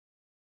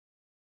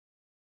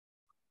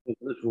我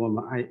们的主，我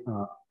们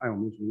爱我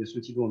们的主耶稣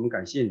基督，我们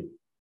感谢你，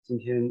今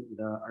天你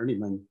的儿女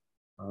们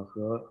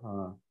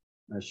和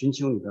寻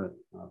求你的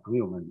朋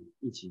友们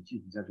一起聚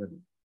集在这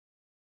里。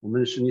我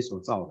们是你所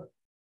造的，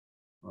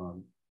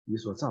你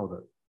所造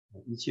的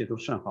一切都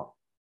甚好，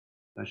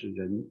但是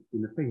人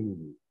因为悖逆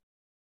你，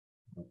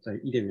在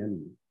伊甸园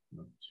里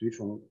随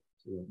从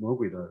这个魔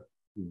鬼的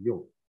引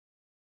诱，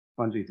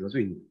犯罪得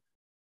罪你，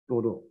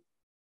堕落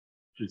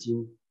至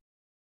今，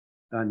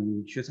但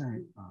你却在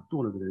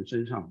堕落的人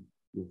身上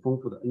有丰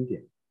富的恩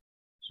典。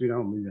虽然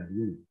我们远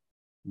离你，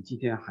你今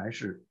天还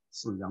是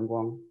赐阳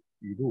光、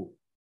雨露、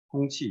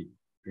空气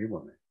给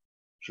我们，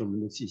使我们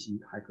的气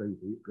息还可以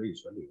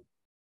存留，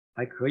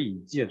还可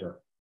以借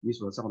着你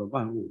所造的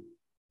万物，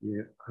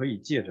也可以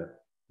借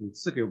着你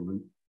赐给我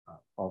们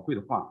宝贵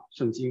的话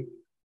圣经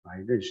来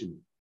认识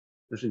你。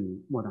这是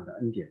你莫大的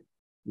恩典，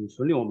你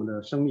存留我们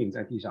的生命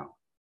在地上，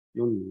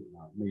有你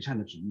美善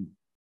的旨意，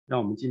让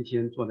我们今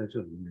天坐在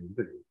这里每一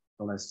个人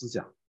都来思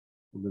想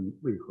我们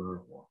为何而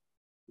活，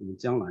我们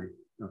将来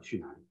要去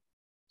哪里。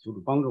求主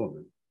帮助我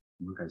们，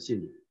我们感谢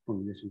你，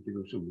奉耶稣基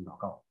督圣名祷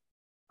告，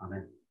阿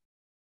门。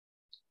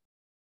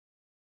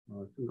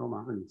郑高，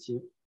麻烦你切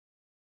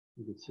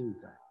一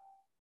下。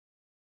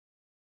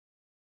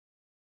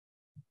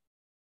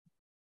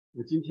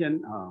我今天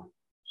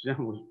实际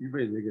上我预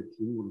备这个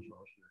题目的时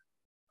候是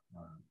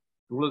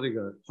读了这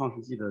个创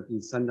世纪的第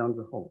3章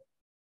之后，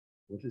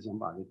我是想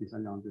把这第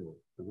3章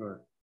就整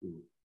个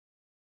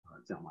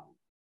讲完，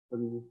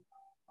跟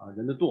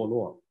人的堕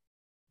落，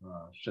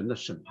神的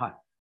审判，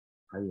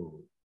还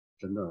有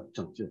神的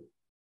拯救。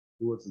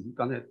如果仔细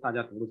刚才大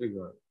家读的这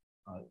个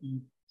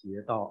1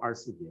节到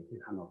24节，可以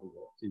看到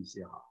这一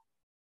些哈。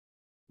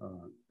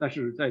但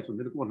是在准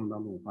备的过程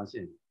当中，我发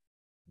现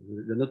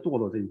人的堕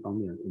落这一方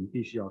面，我们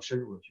必须要深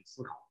入的去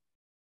思考，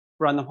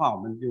不然的话，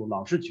我们就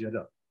老是觉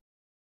得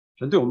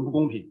神对我们不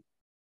公平，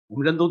我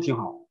们人都挺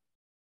好，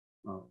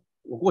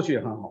我过去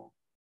也很好，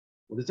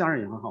我的家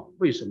人也很好，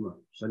为什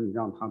么神你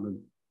让他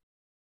们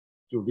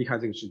就离开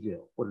这个世界，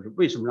或者是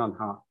为什么让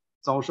他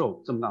遭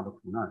受这么大的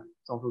苦难，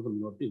遭受这么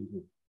多病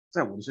痛，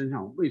在我的身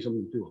上，为什么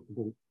你对我不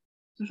公？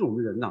这是我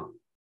们人呐，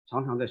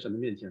常常在神的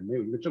面前没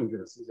有一个正确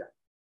的思想，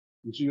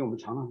以至于我们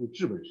常常去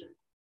质问神。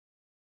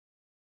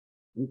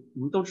我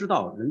们都知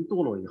道，人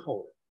堕落以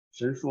后，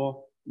神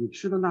说：“你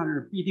吃的那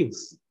日必定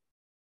死。”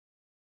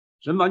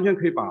神完全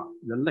可以把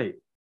人类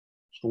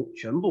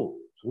全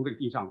部从这个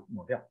地上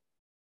抹掉，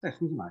再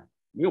重新来，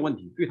没有问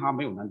题，对他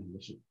没有难题的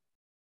事。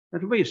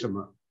但是为什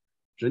么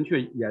神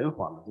却延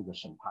缓了这个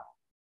审判，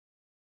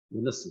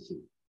人的死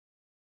刑？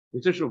所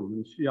以这是我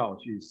们需要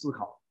去思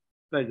考，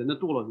在人的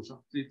堕落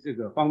上这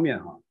个方面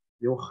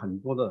有很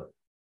多的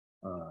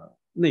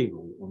内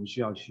容我们需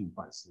要去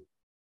反思。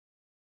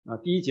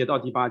第1节到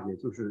第8节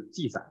就是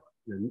记载了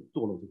人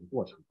堕落这个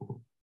过程。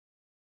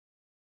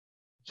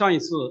上一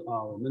次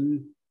我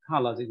们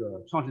看了这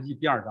个创世纪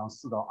第2章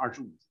4到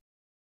25节，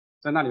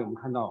在那里我们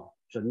看到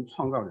神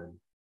创造人，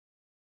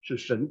是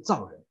神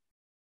造人，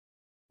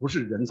不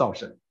是人造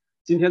神。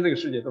今天这个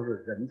世界都是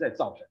人在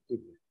造神，对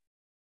不对？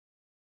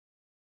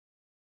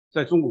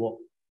在中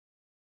国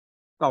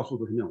到处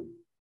都是庙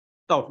宇，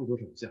到处都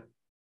是偶像，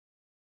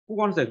不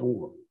光是在中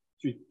国，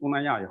去东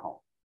南亚也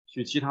好，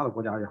去其他的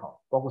国家也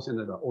好，包括现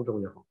在的欧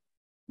洲也好，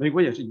美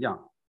国也是一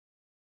样。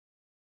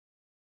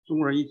中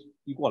国人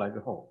一过来之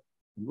后，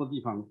很多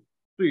地方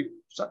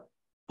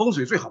风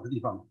水最好的地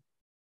方，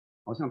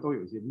好像都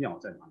有一些庙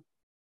在那里。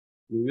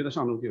纽约的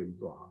上周就有一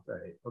座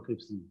在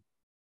Poughkeepsie，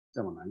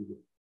 再往南一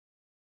点。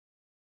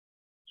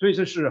所以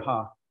这是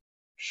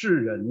是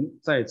人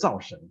在造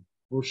神，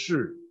不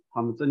是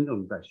他们真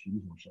正在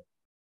寻求神。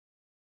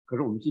可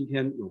是我们今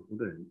天有福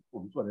的人，我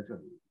们坐在这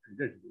里可以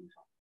认识这一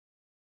场。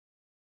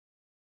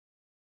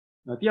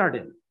第2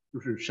点就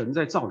是神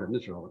在造人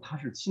的时候，他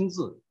是亲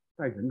自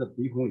在人的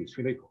鼻孔里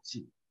吹了一口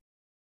气，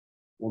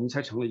我们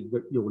才成了一个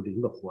有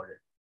灵的活人。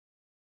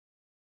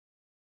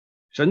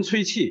神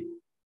吹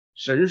气，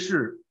神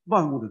是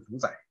万物的主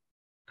宰，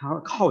他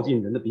靠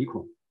近人的鼻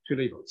孔吹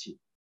了一口气，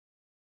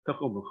他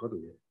和我们何等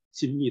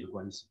亲密的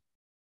关系。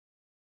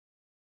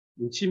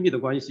有亲密的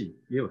关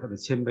系，也有他的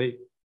谦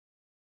卑，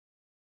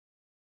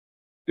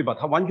对吧？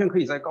他完全可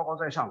以在高高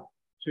在上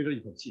吹着一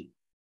口气，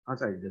他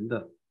在人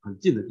的很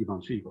近的地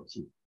方吹一口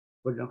气，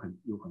和人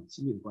有很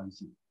亲密的关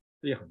系，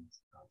这也很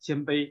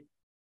谦卑。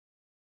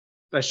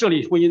在设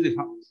立婚姻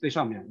这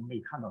上面，我们可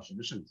以看到神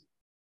的圣洁。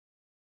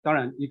当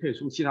然，你可以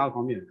从其他的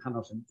方面看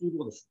到神诸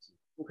多的属性，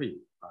都可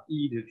以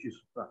一一的去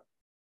数算。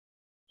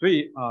所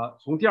以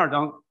从第2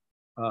章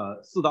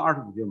4到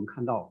25节，我们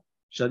看到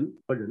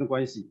神和人的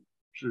关系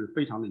是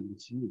非常的一个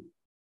亲密，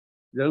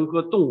人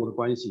和动物的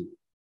关系，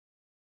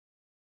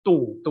动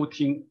物都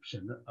听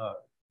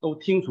都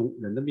听从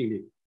人的命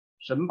令，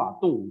神把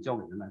动物交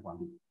给人来管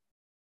理。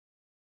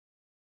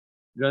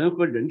人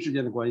和人之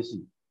间的关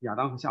系，亚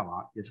当和夏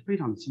娃也是非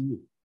常的亲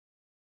密。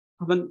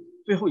他们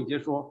最后一节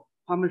说，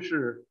他们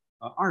是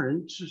2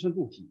人赤身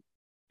露体，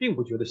并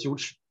不觉得羞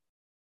耻，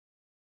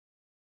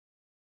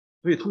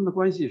所以他们的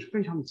关系是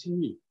非常的亲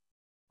密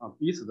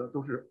彼此的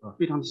都是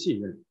非常的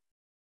信任。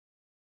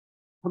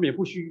他们也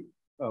不需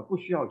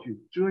要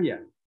去遮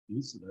掩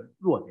彼此的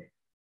弱点。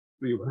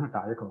所以我那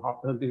打一个口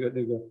号，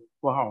那个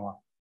括号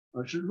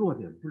啊，是弱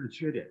点，不是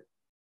缺点。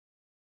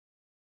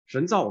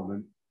神造我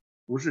们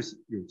不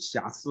是有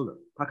瑕疵的，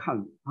他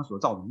看他所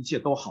造的一切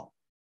都好，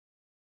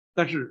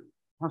但是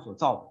他所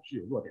造的是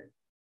有弱点，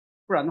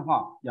不然的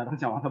话，亚当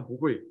夏娃他不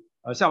会，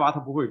夏娃他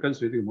不会跟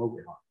随这个魔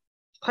鬼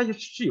他也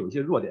是有一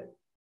些弱点，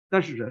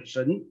但是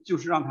神就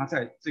是让他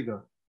在这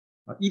个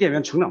伊甸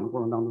园成长的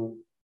过程当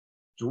中，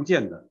逐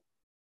渐的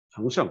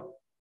成圣、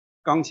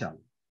刚强，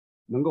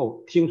能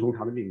够听从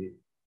他的命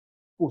令，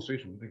不随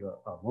从这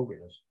个魔鬼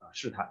的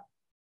试探。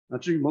那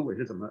至于魔鬼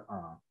是怎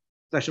么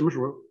在什么时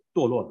候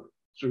堕落的，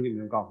圣经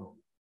没有告诉我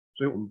们，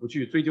所以我们不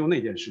去追究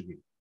那件事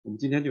情。我们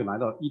今天就来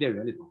到伊甸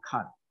园里头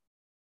看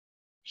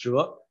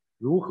蛇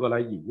如何来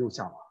引诱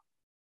夏娃，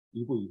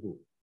一步一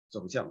步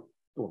走向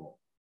堕落。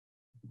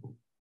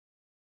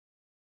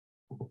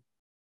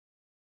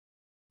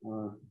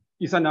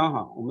第3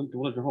章我们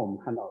读了之后，我们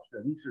看到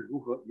人是如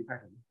何离开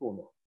神堕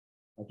落。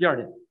第2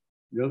点，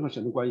人和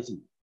神的关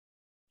系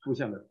出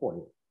现了破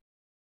裂。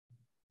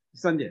第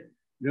3点，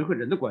人和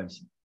人的关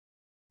系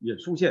也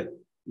出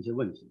现一些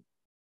问题。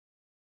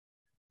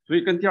所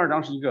以跟第2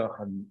章是一个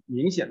很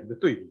明显的一个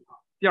对比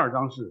第2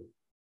章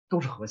都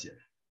是和谐的，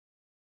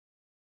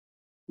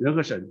人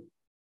和神，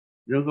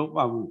人和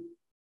万物，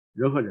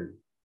人和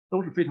人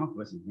都是非常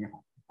和谐美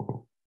好。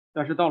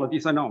但是到了第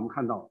3章，我们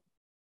看到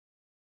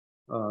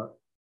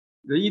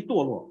人一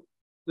堕落，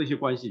这些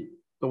关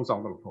系都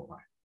遭到了破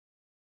坏。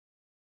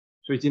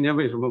所以今天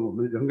为什么我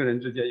们人跟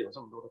人之间有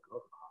这么多的隔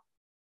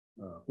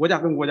阂国家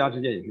跟国家之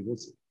间也是如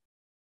此，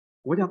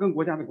国家跟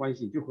国家的关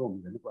系就和我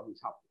们人的关系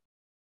差不多。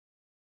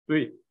所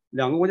以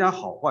2个国家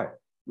好坏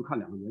就看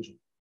2个元首，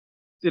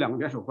这2个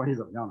元首关系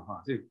怎么样的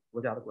话，这个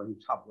国家的关系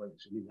差不多也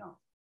是那样的。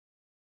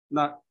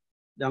那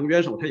2个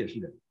元首他也是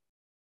人，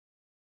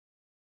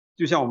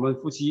就像我们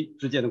夫妻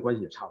之间的关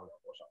系也差不了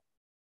多少。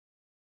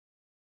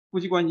夫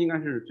妻关系应该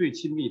是最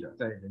亲密的，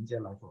在人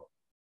间来说。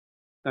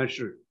但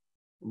是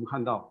我们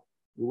看到，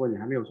如果你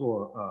还没有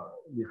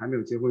你还没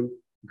有结婚，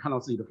你看到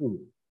自己的父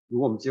母，如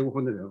果我们结过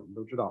婚的人，我们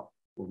都知道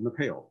我们的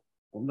配偶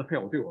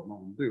对我们，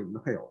我们对我们的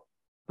配偶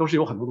都是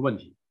有很多的问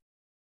题。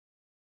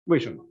为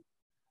什么？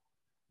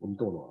我们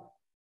堕落了，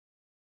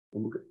我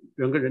们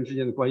人跟人之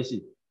间的关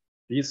系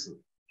彼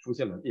此出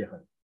现了裂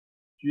痕，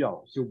需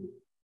要修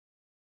补。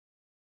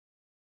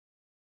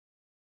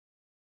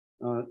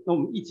那我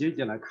们一节一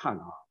节来看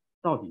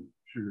到底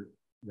是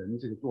人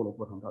这个堕落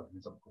过程到底是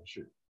怎么回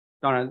事？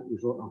当然你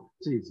说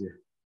这一节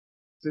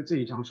这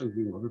一章圣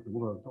经我是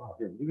读了多少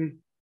遍？因为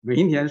每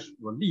一年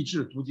我立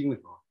志读经的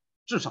时候，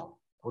至少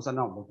头3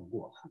章我都读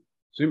过，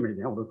所以每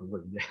年我都读过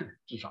1遍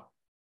至少。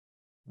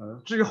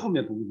至于后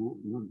面读不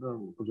读，那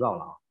我不知道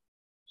了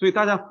所以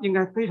大家应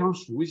该非常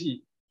熟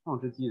悉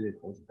创世纪的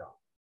头几章。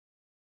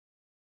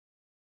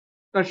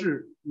但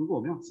是如果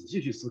我们要仔细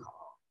去思考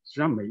实际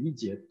上每一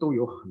节都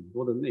有很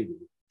多的内容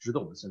值得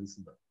我们深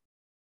思的。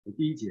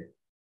第1节，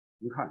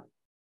你看，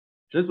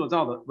神所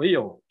造的唯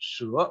有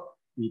蛇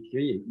比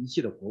田野一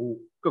切的活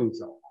物更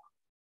狡猾。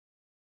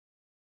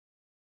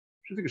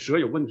是这个蛇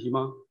有问题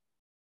吗？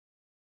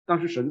当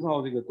时神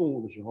造这个动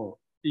物的时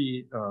候，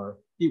第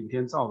5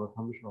天造的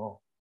它们的时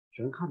候，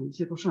神看的一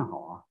切都甚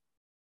好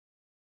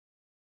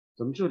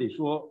怎么这里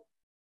说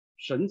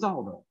神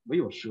造的唯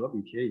有蛇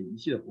比田野一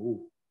切的活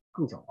物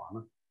更狡猾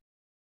呢？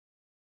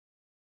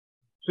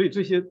所以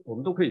这些我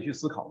们都可以去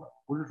思考的，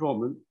不是说我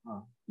们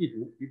一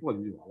读一过就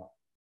完了。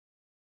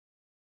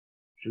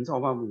神造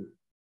万物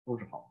都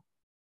是好。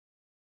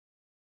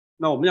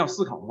那我们要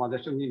思考的话，在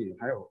圣经里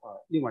还有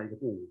另外一个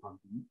动物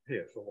鱼，它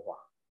也说过话，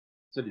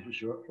这里是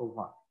蛇说过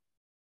话，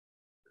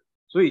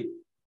所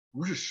以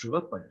不是蛇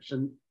本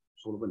身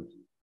出了问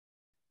题，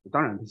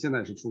当然它现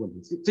在是出问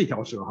题，这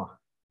条蛇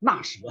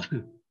那蛇，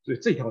所以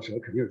这条蛇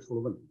肯定是出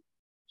了问题。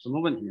什么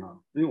问题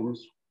所以我们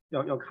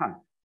要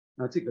看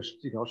那这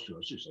条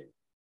蛇是谁。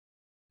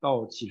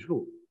到启示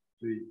录，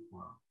所以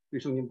对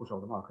圣经不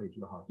熟的话可以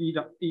知道第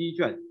一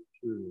卷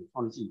是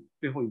创世纪，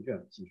最后一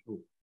卷启示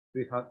录，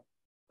所以他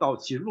到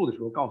启示录的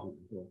时候告诉我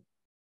们说，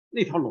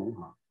那条龙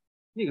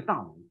那个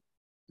大龙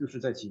就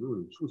是在启示录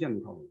里出现那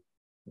条龙，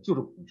就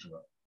是古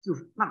蛇，就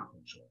是那古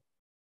蛇，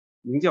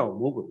名叫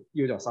魔鬼，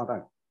又叫撒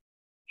旦，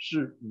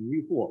是迷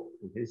惑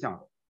普天下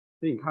的。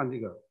所以你看这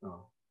个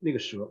那个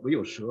蛇，唯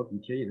有蛇比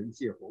田野的一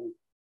切活物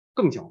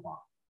更狡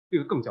猾。这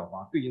个更狡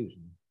猾对应的什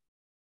么？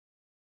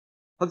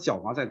它的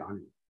狡猾在哪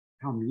里？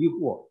它要迷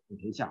惑普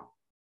天下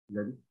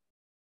人。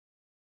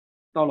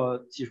到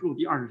了启示录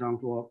第20章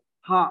说，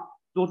他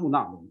捉住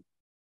那龙，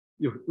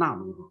又是那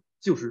龙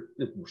就是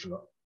那古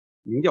蛇，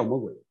名叫魔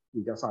鬼，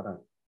名叫撒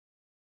旦，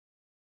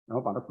然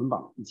后把他捆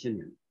绑1000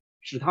年，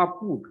使他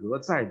不得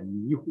再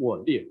迷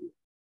惑列国。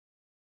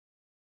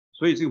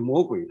所以这个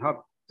魔鬼，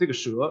这个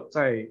蛇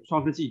在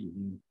创世纪里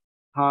面，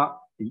它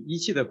比一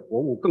切的活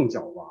物更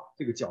狡猾。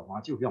这个狡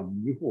猾就是要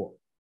迷惑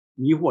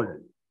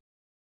人。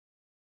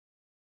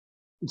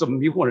怎么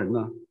迷惑人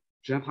呢？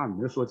实际上他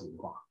没有说几句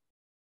话，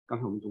刚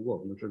才我们读过，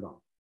我们都知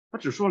道，他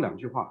只说2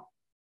句话，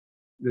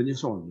人就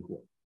受了迷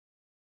惑。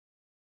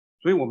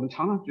所以我们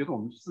常常觉得我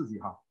们自己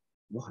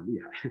我很厉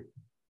害，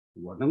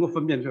我能够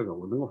分辨这个，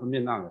我能够分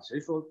辨那个，谁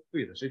说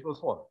对的，谁说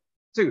错的，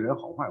这个人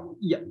好坏我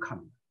一眼看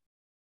出来。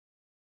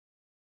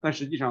但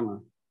实际上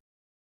呢，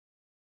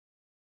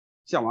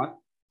夏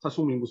娃他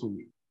聪明不聪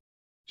明？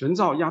神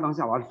造亚当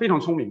夏娃是非常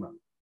聪明的，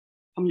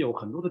他们有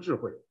很多的智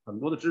慧，很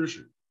多的知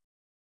识，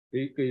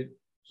给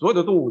所有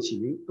的动物起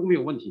名都没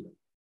有问题的，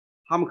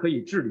他们可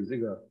以治理这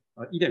个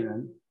伊甸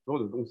园所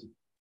有的东西，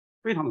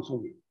非常的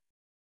聪明。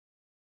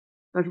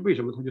但是为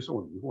什么他就受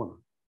了迷惑呢？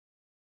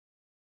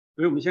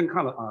所以我们先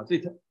看了这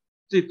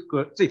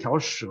条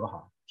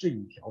蛇这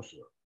一条蛇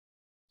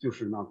就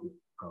是那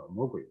个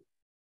魔鬼，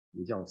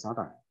也叫撒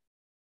旦，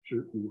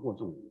是迷惑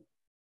众人。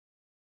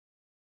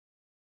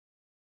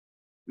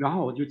然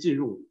后就进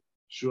入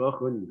蛇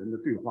和女人的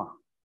对话，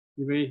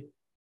因为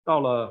到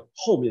了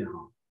后面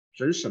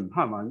神审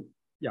判完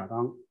亚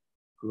当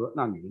和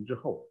那女人之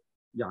后，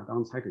亚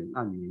当才给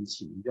那女人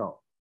起名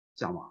叫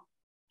夏娃。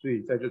所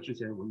以在这之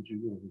前我一直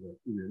用这个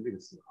女人这个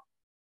词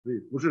所以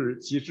不是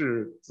歧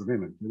视姊妹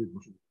们，绝对不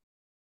是。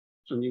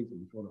圣经怎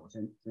么说的？我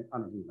先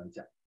按照这个来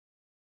讲。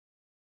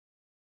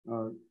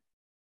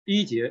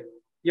第一节、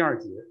第二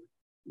节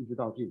一直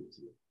到第5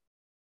节，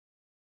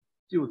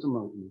就这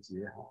么5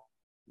节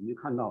你就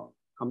看到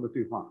他们的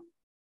对话。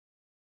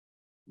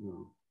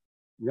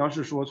你要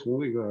是说从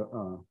那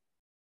个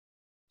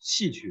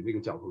戏曲这个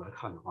角度来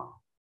看的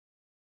话，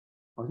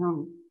好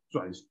像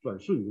转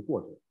瞬就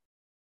过去了。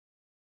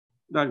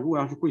那如果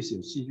要是会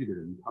写戏剧的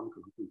人，他们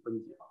可能会分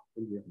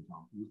解很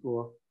长。比如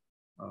说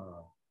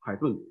海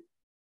顿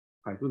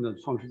的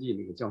《创世纪》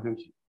那个交响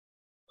曲，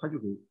他就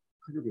给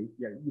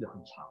演绎的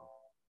很长。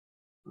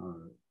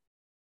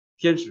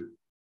天使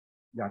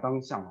亚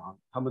当夏娃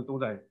他们都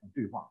在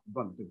对话，不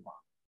断的对话。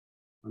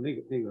那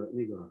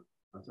个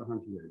交响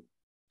曲也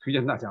推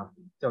荐大家，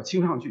叫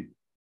清唱剧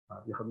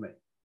也很美，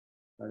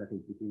大家可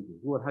以去听一听。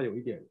如果它有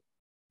一点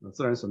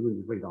自然神论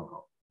的味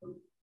道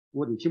如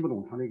果你听不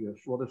懂他那个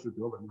说的是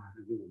德文还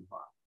是英文的话，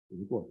也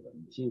就过去了。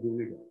你听一听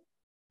那个，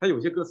它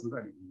有些歌词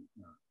在里面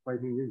翻译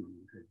成英语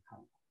你可以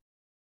看。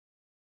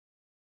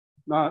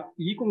那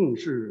一共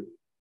是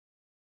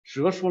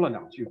蛇说了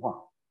2句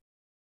话，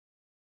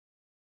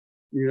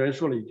女人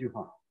说了1句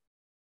话，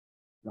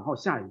然后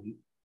下一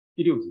句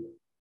第6节，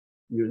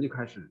女人就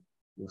开始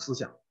有思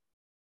想、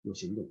有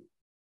行动，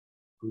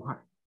很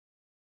快。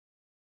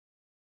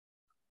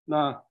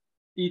那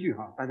第1句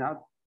大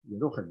家也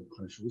都很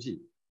熟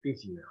悉，并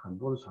且很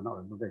多的传道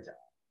人都在讲，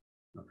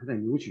他在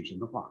扭曲神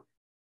的话。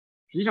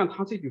实际上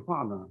他这句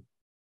话呢，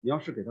你要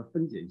是给他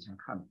分解一下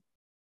看，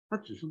他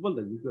只是问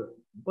了一个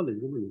问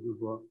题，就是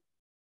说，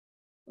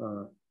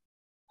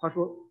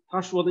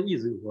他说的意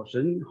思就是说，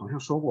神好像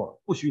说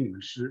过，不许你们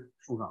吃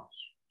树上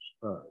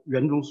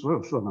园中所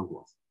有树上的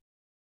果子。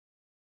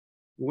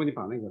如果你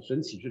把那个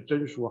神启示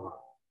真说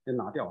先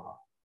拿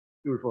掉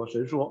就是说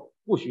神说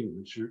不许你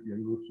们吃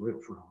园中所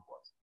有树上的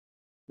果子，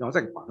然后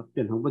再把它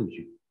变成问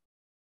句，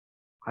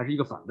还是一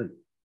个反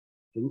问。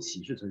神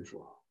启示真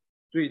说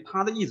所以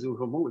他的意思就是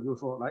说，魔鬼就是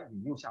说来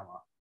引诱夏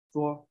娃，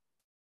说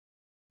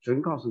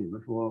神告诉你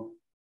们说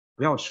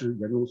不要吃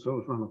园中所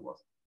有树上的果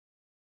子，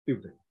对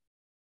不对？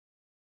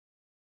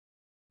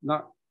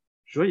那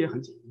蛇也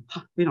很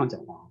他非常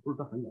狡猾，不是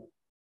他很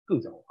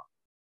更狡猾，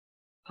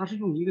他是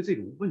用一个这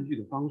种问句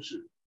的方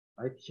式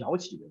来挑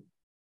起的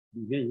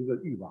里面一个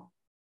欲望。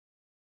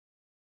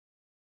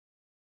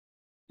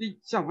这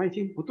夏娃一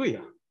听不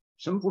对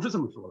神不是这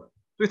么说的，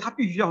所以他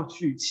必须要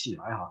去起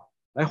来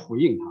来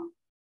回应他。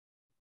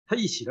他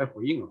一起来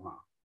回应的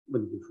话，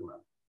问题就出来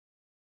了。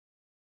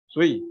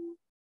所以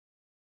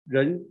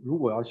人如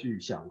果要去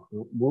想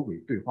和魔鬼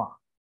对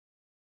话，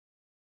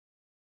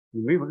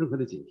你没有任何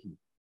的警惕，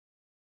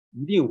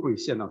一定会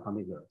陷到他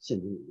那个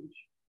陷阱里面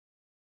去。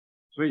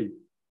所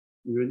以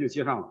女人就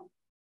接上了，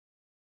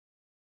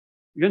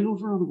园中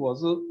树上的果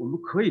子我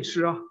们可以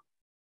吃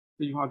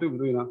这句话对不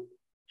对呢？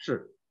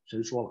是，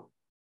神说了，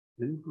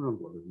园中树上的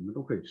果子你们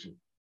都可以吃，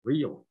唯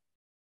有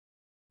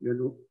园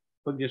中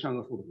分别善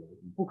恶树的果子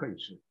你不可以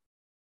吃。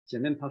前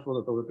面他说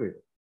的都是对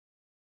的，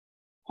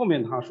后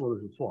面他说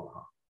的是错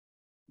了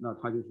那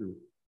他就是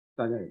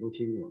大家也都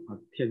听过，他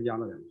添加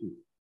了2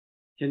句，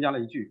添加了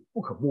1句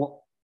不可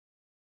摸，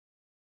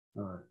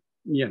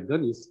免得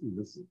你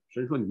们死。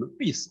神说你们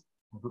必死，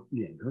我说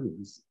免得你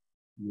们死，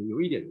有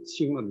一点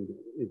轻了那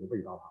个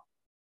味道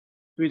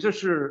所以这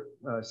是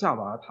夏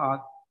娃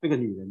她这个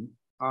女人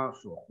她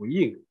所回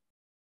应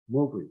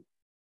魔鬼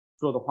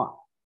说的话。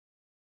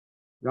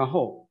然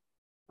后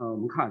我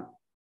们看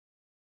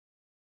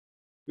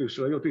这个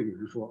蛇又对女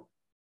人说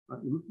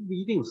你们不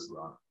一定死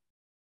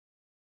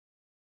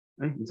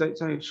你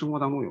在生活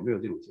当中有没有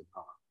这种情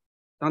况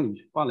当你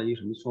犯了一个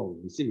什么错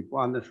误，你心里不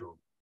安的时候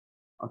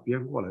别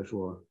人过来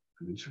说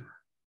没事，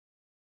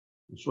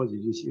你说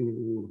几句稀里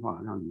糊涂的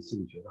话，让你心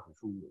里觉得很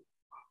舒服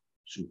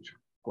是没事，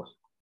过去。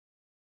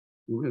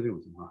有没有这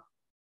种情况？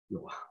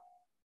有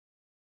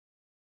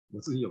我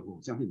自己有过，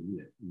我相信你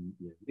也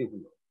一定会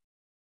有。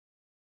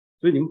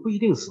所以你们不一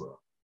定死，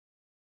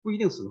不一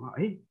定死的话，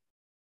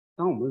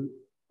当我们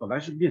本来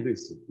是面对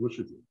死亡的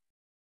事情，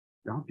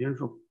然后别人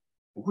说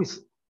不会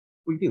死，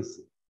不一定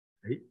死。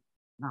哎，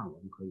那我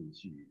们可以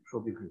去，说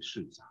不定可以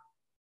试一下。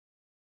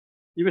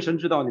因为神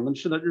知道你们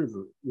吃的日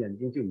子，眼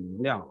睛就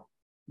明亮了，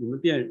你们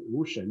便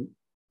如神，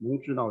能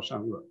知道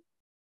善恶，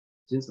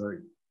仅此而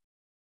已。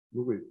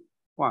如果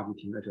话就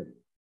停在这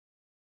里，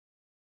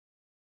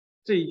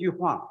这一句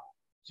话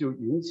就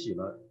引起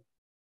了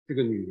这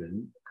个女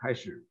人开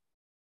始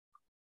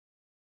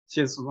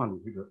千丝万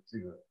缕，这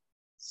个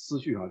思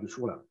绪就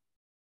出来了。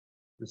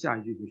那下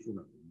一句就说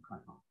了，我们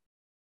看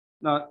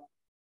那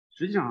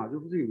实际上就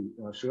是这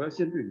个蛇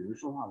先对女人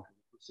说话的时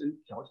候，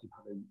先挑起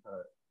她的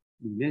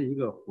里面一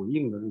个回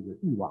应的那个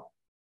欲望。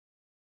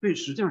所以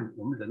实际上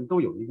我们人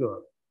都有一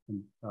个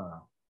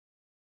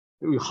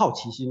都有好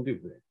奇心，对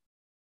不对？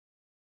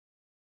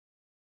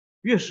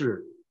越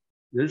是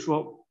人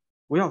说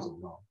不要怎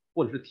么着，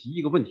或者是提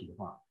一个问题的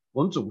话，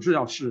我们总是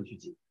要试着去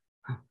解。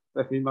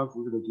在福音班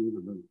服侍的经历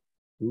中，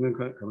你们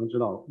可能知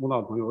道，慕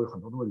道的朋友有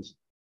很多的问题，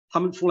他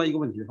们出来一个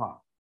问题的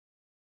话，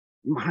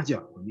你马上就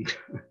要回应。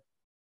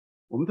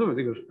我们都有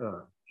这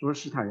个说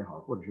试探也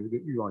好，或者是这个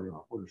欲望也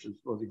好，或者是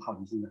说这个好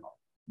奇心也好，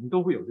你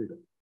都会有这个。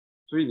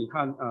所以你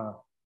看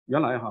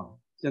原来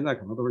现在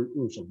可能都是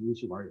用手机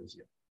去玩游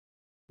戏。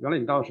原来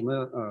你到什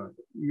么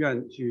医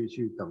院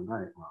去等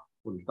待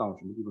或者是到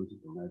什么地方去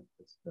等待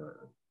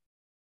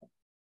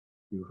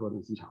比如说那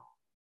个机场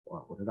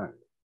火车站，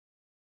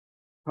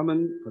他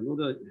们很多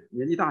的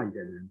年纪大一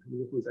点的人，他们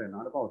就会在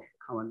拿着报纸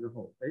看完之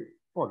后，哎，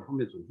报纸上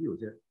面总是有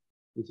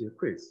那些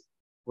quiz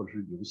或者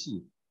是游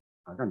戏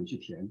让你去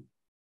填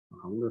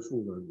横的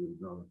竖的，你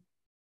知道的，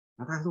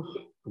大家都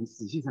很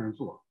仔细在那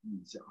做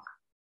想，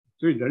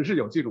所以人是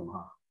有这种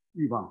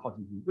欲望好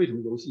奇心。为什么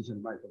游戏现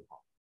在卖这么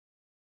好？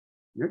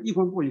你要一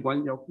关过一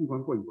关，要一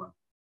关过一关，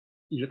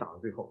一直打到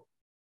最后。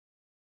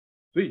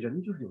所以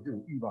人就是有这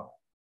种欲望，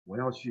我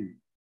要去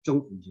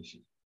征服一些事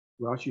情，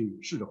我要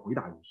去试着回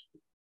答一些事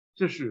情。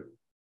这是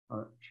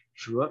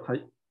蛇它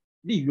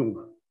利用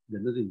了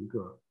人的这一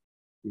个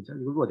也像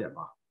一个弱点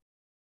吧。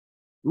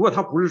如果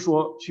他不是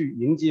说去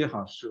迎接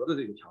蛇的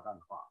这个挑战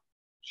的话，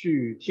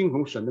去听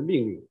从神的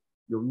命令，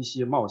有一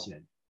些冒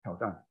险挑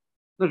战，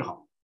那是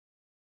好。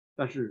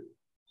但是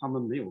他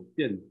们没有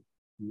辨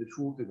别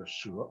出这个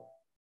蛇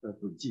的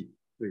诡计，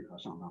对他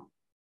上当。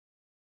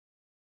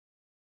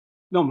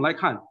那我们来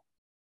看，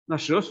那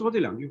蛇说这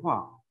两句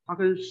话，它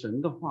跟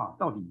神的话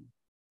到底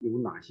有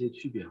哪些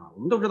区别我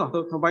们都知道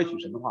它歪曲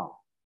神的话了，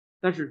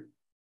但是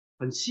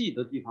很细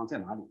的地方在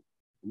哪里？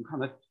我们看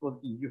他说的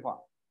第一句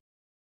话，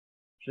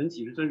神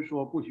岂是真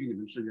说不许你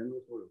们吃园中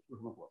所有树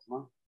上的果子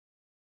吗？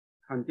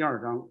看第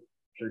二章，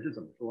神是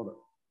怎么说的？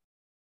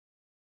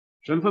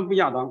神吩咐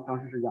亚当，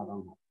当时是亚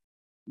当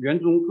园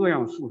中各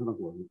样树上的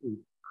果子都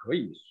可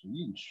以随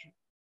意吃，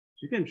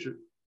随便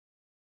吃，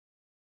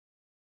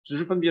只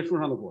是分别树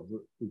上的果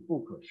子你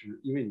不可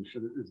吃，因为你吃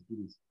的日子必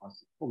定死。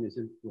后面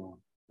先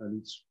说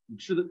你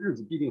吃的日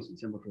子必定死，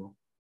先不说。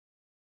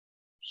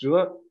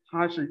蛇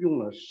它是用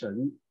了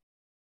神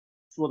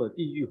说的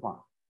第一句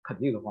话肯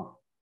定的话，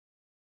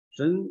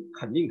神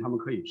肯定他们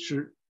可以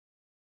吃，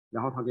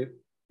然后他给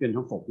变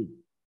成否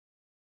定，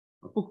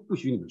不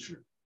许你们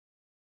吃。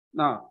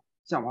那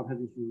夏娃他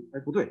就说，哎，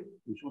不对，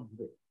你说的不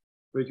对，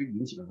所以就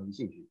引起了他的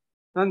兴趣。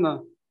但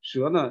呢，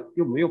蛇呢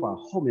又没有把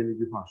后面那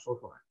句话说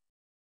出来，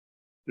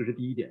这是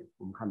第一点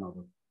我们看到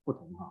的不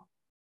同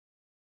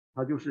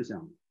他就是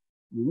想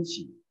引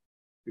起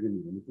这个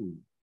女人的注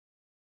意。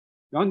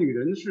然后女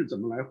人是怎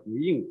么来回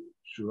应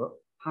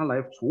蛇，她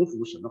来重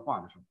复神的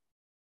话的时候，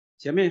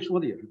前面说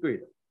的也是对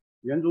的，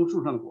园中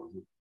树上的果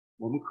子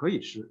我们可以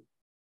吃，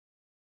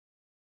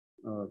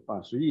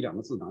把随意两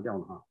个字拿掉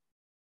了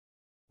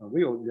唯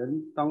有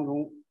人当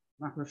中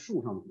那棵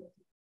树上的果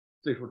子。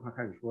这时候他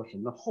开始说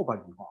神的后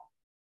半句话，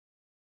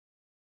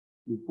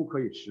你不可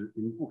以吃，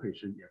你们不可以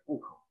吃，也不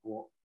可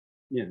喝，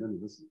免得你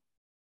们死。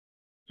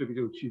这个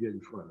就区别就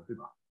出来了，对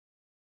吧？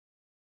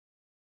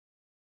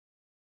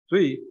所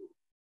以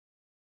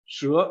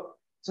蛇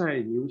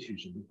在扭曲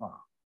神的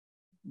话，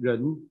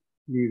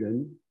女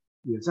人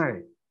也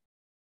在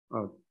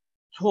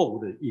错误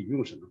的引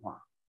用神的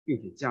话，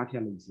并且加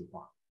添了一些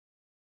话。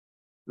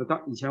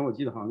那以前我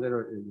记得好像在这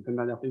儿也跟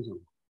大家分享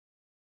过，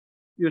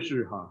越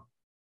是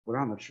不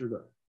让他吃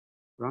的，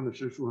不让他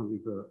吃树上这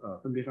个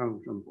分别上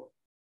的果，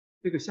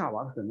这个夏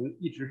娃他可能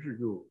一直是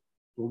就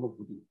琢磨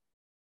不定，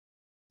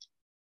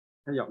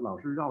他老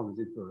是绕着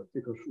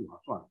这棵树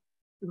转，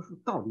这个树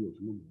到底有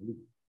什么魔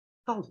力？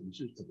到底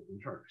是怎么回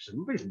事？神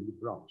为什么就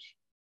不让我吃？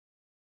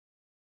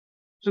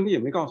圣经也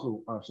没告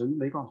诉神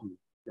没告诉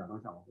亚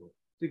当夏娃说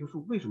这棵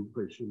树为什么不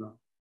可以吃呢？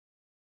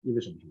因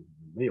为什么什么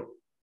没有，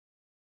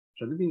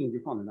神的命令就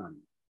放在那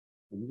里，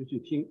我们就去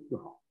听就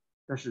好。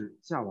但是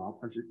夏娃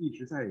他是一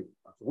直在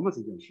琢磨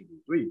这件事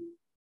情，所以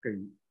给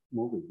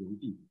魔鬼留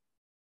地。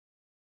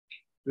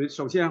所以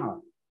首先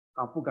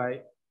他不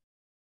该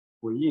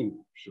回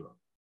应蛇，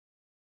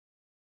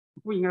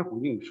不应该回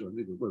应蛇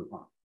这个问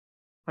话，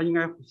他应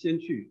该先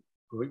去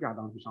和亚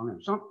当去商量。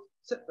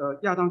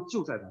亚当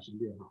就在他身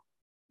边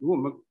如果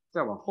我们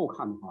再往后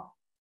看的话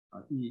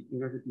应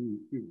该是第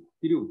5、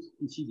第6、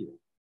第7节，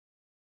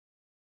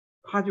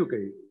他就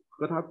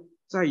和他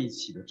在一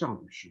起的丈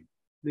夫是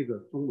那个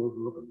中文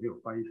和合本没有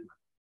翻译出来，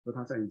和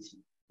他在一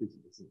起这几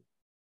个字。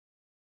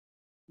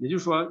也就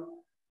是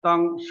说，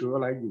当蛇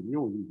来引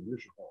诱女人的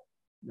时候，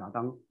亚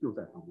当就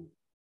在旁边，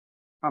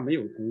他没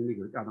有同那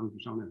个亚当去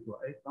商量说，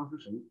哎，当时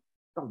神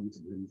到底怎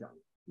么跟你讲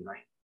的？你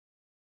来，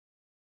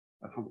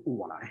他们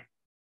我来，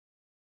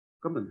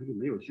根本他就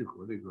没有去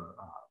和这个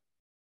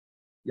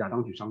亚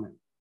当去商量，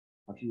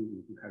他就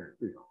开始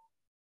对抗。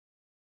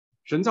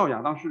神造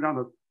亚当是让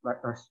他来，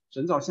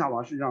神造夏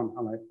娃是让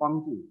他来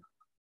帮助他，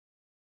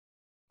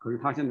可是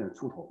他现在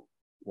出头，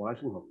我来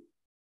出头，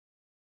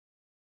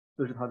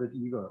这是他的第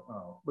一个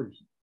问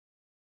题。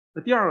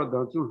那第二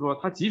个呢，就是说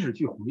他即使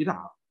去回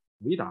答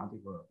这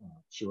个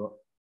蛇，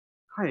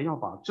他也要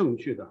把正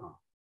确的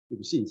这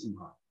个信息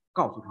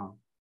告诉他，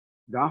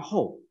然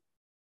后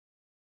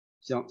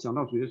想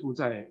到主耶稣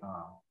在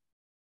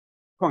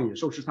旷野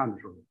受试探的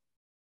时候，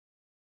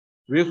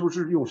主耶稣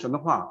是用神的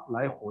话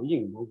来回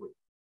应魔鬼，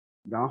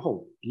然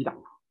后抵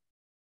挡他。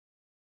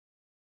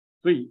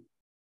所以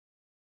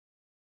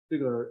这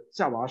个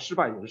夏娃失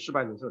败也是失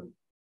败在这里，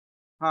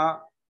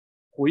他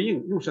回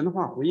应用神的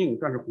话回应，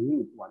但是回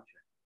应不完全，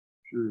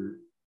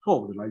是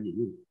错误的来引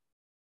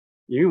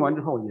用完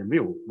之后也没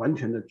有完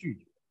全的拒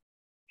绝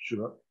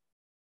蛇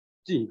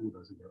进一步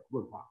的这个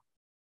问话，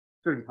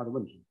这是他的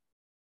问题。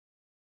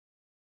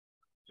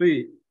所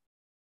以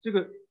这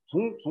个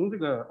从这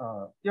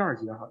个第二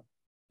节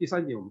第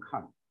三节我们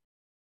看，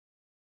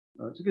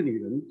这个女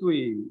人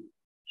对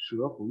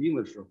蛇回应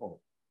的时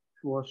候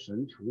说，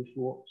神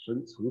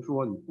曾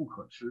说你不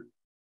可吃，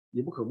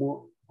也不可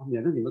摸，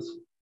免得你们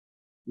死。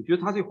你觉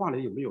得他这话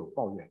里有没有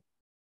抱怨、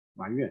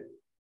埋怨、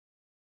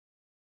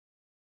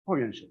抱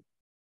怨神？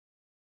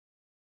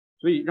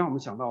所以让我们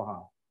想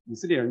到以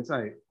色列人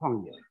在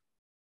旷野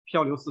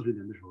漂流40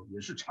年的时候，也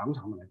是常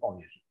常的来抱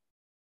怨神，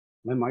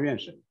来埋怨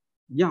神，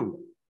一样的。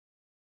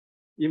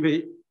因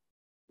为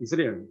以色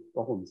列人，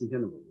包括我们今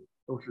天的我们，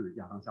都是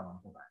亚当夏娃的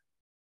后代，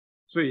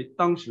所以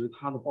当时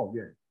他的抱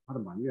怨、他的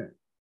埋怨，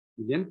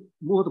你连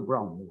摸都不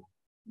让我摸，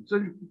你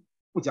真是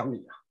不讲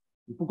理啊，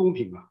你不公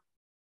平啊，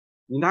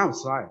你哪有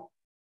慈爱啊？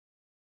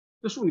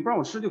这树你不让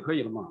我吃就可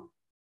以了嘛，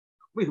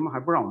为什么还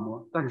不让我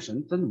摸？但是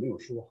神真的没有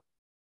说，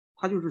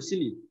他就是心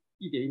里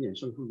一点一点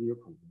生出这些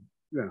恐惧、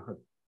怨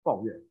恨、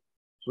抱怨，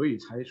所以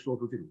才说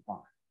出这种话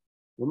来。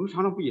我们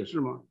常常不也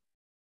是吗？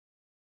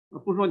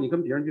不说你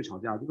跟别人去吵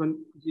架，就跟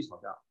夫妻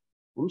吵架，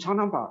我们常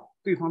常把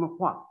对方的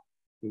话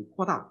给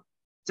扩大、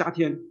加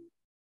添，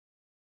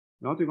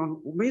然后对方说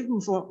我没这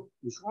么说，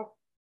你说了，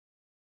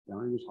两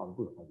个人就吵得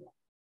不可开交。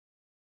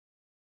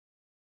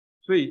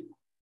所以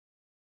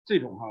这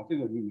种这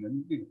个女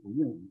人这个回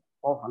应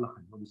包含了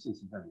很多的信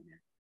息在里面。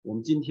我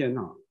们今天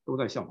都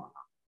在效仿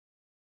她。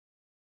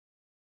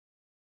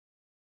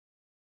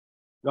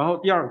然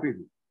后第二个对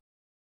比，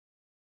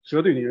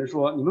蛇对女人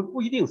说：“你们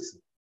不一定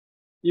死，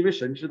因为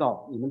神知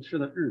道你们吃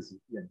的日子，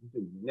眼睛就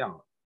明亮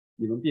了，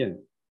你们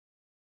便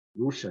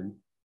如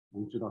神，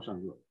能知道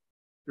善恶。”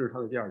这是他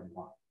的第二句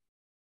话。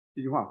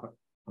这句话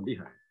很厉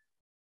害。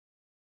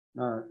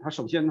那他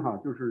首先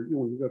就是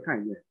用一个概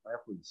念来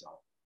混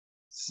淆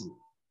死。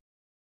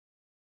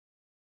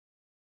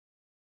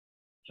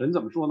神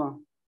怎么说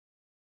呢？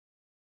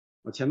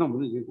前面我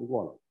们已经读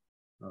过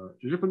了，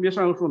只是分别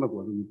善恶树的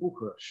果子你不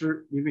可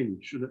吃，因为你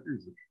吃的日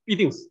子必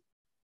定死。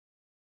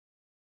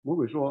魔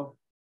鬼说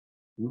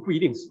你不一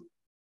定死，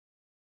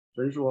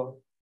神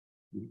说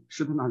你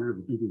吃的那日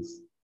子必定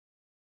死，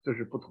这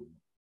是不同的。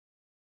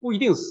不一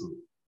定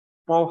死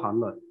包含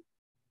了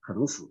可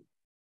能死，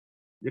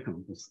也可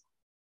能不死。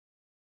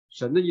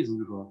神的意思就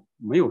是说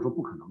没有说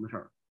不可能的事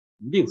儿，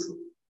一定死，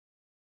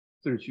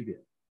这是区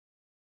别。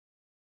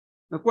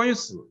那关于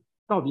死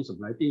到底怎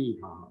么来定义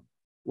它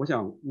我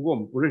想如果我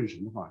们不认识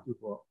神的话，就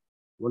说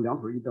我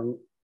两腿一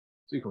蹬，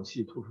这口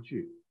气吐出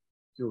去，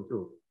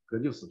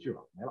人就死去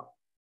了，没了。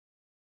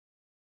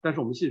但是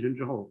我们信神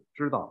之后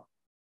知道，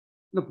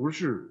那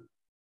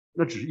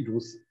只是一种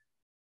死，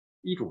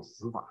一种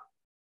死法。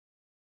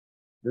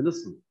人的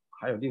死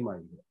还有另外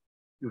一个，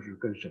就是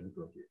跟神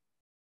隔绝。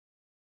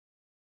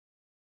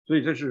所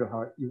以这是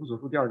以弗所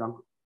书2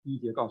章1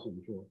节告诉我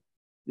们说，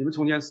你们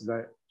从前死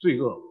在罪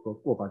恶和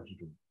过犯之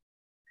中，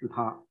是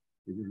他，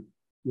也就是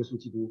耶稣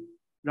基督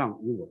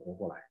让你我活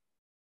过来。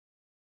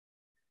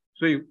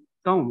所以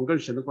当我们跟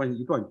神的关系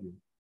一断绝，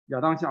亚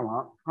当夏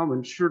娃他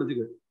们吃的这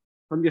个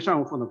分别善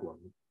恶树的果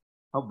子，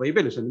他违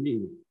背了神的命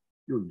令，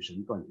又与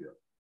神断绝了。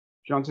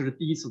实际上这是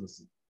第一次的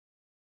死，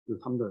就是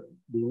他们的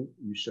灵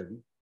与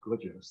神隔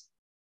绝的死。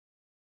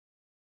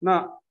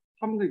那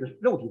他们这个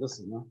肉体的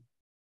死呢？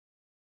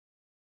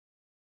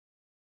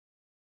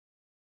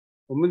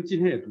我们今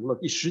天也读了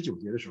第19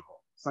节的时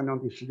候，3章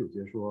第19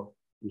节说，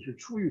你是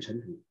出于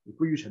尘土，你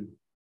归于尘土。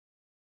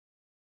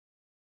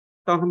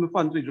当他们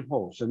犯罪之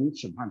后，神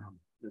审判他们。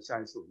那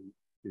下一次我们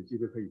有机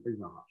会可以分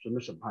享神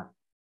的审判。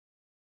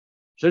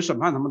神审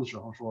判他们的时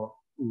候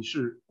说，你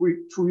是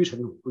出于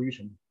尘土，归于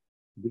尘土，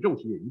你的肉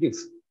体也一定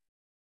死。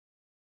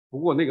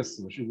不过那个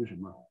死是一个什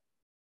么？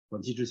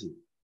短期之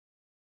刑，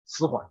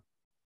迟缓。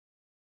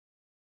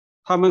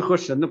他们和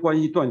神的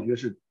关系断绝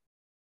是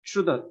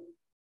吃的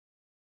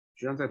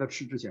实际上在他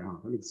吃之前啊，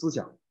他那个思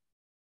想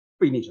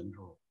背逆神的时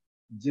候，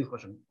已经和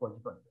神关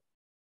系断绝。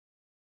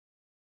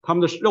他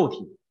们的肉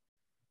体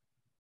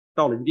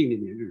到了一定的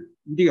年日，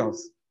一定要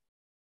死，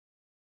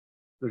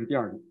这是第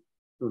二点，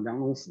就是两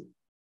种死。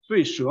所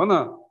以蛇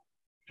呢，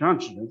实际上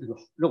指的这个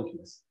肉体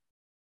的死，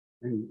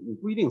你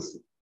不一定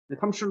死，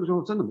他们吃了之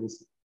后真的没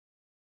死。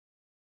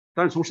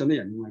但是从神的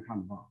眼中来看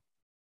的话，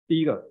第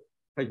一个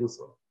他已经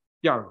死了，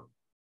第二个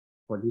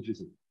缓期执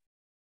行，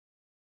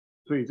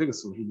所以这个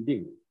死是一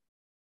定的。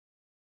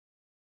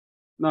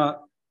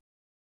那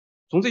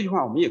从这句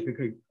话我们也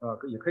可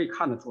以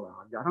看得出来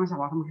啊，亚当夏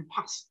娃他们是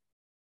怕死，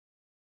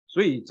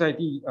所以在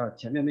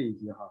前面那一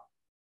节哈，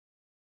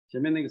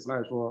前面那个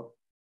slide 说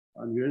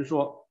女人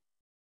说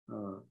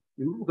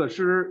你们不可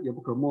吃也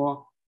不可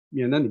摸，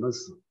免得你们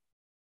死。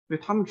所以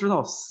他们知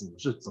道死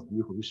是怎么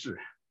一回事，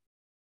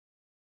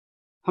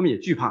他们也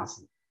惧怕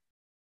死。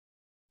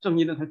正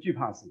因为他惧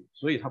怕死，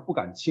所以他不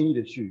敢轻易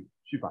的去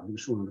把这个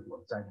树上的果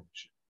子摘下来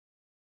吃。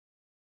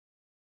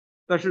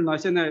但是呢，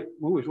现在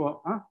魔鬼说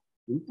啊，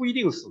你们不一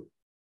定死，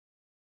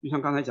就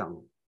像刚才讲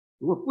的，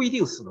如果不一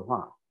定死的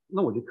话，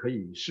那我就可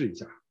以试一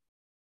下，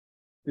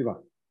对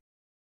吧？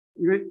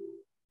因为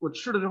我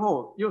吃了之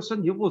后又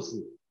身体不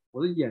死，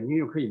我的眼睛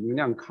又可以明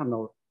亮看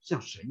到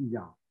像神一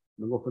样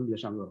能够分别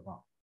善恶的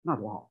话，那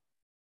多好。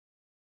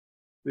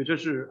所以这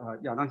是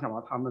亚当夏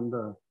娃他们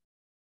的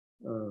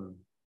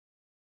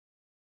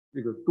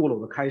这个堕落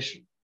的开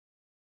始。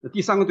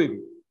第三个对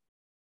比，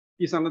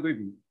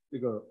这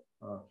个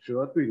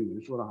蛇对女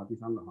人说的哈，第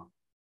三个哈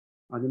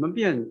你们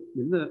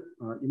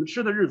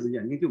吃的日子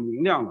眼睛就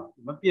明亮了，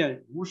你们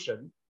便如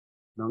神，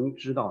能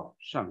知道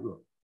善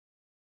恶。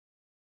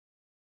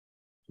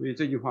所以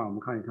这句话我们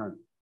看一看，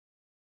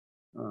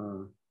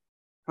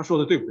他说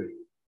的对不对？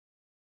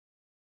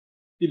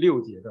第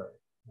6节的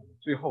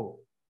最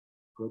后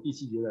和第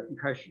7节的一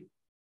开始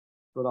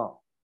说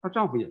到，她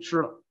丈夫也吃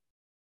了，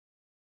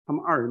他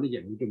们二人的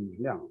眼睛就明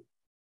亮了，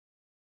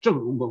正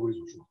如魔鬼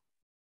所说。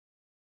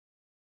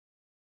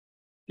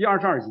第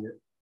22节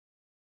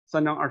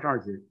，3章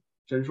22节，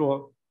神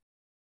说：“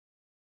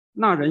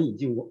那人已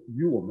经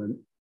与我们，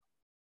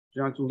实际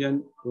上中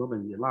间和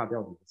本也落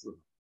掉几个字，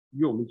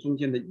与我们中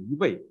间的一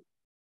位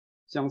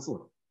相似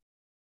了，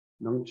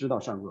能知道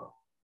善恶。”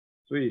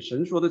所以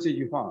神说的这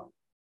句话，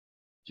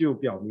就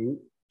表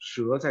明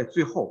蛇在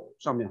最后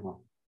上面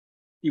哈，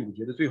第5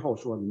节的最后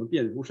说：“你们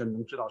便如神，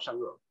能知道善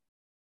恶。”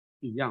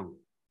是一样的。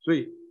所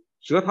以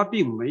蛇他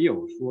并没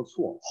有说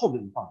错，后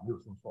面的话没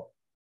有说错。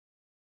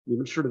你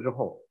们吃了之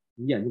后，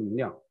你眼睛明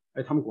亮，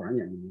哎，他们果然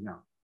眼睛明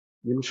亮。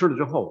你们吃了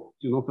之后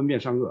就能分辨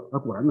善恶，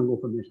果然能够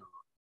分辨善恶，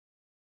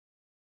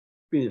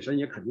并且神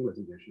也肯定了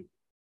这件事。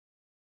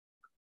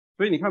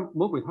所以你看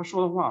魔鬼他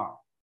说的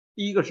话，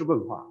第一个是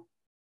问话，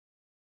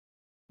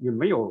也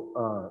没有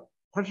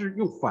他是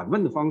用反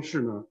问的方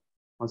式呢，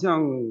好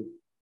像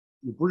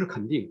也不是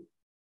肯定，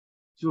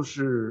就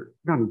是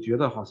让你觉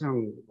得好像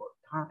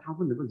他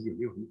问的问题也没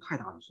有什么太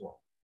大的错。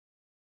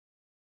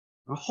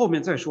然后后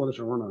面再说的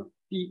时候呢，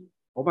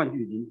头半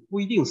句你不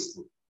一定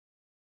死，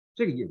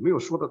这个也没有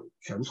说的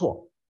全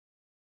错，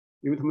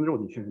因为他们肉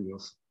体确实没有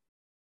死。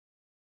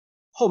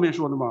后面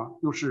说的嘛，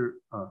又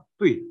是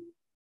对的，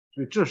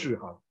所以这是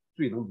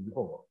最能迷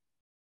惑我。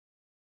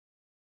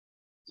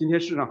今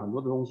天世上很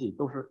多的东西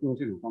都是用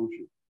这种方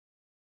式，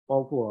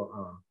包括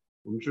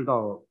我们知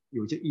道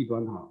有些异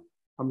端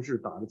他们是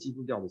打着基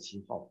督教的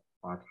旗号，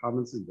把他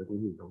们自己的东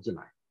西揉进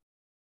来，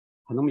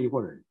很能迷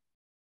惑人。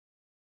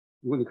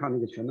如果你看那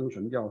个全能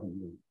神教什么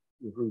的，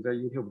有时候你在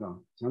YouTube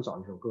上想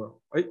找一首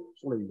歌，哎，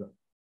出了一个，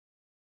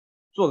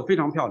做的非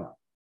常漂亮，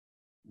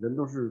人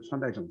都是穿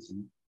戴整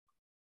齐，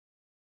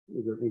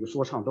那个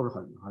说唱都是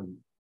很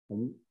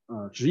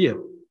职业，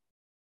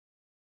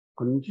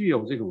很具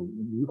有这种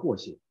迷惑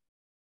性，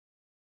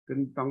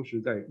跟当时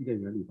在伊甸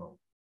园里头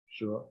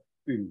蛇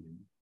对女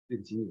人这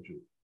个经历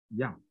是一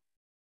样的。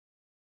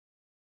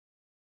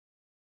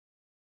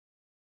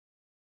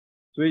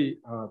所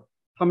以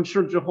他们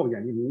吃了之后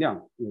眼睛明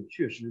亮，也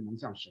确实能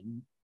像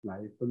神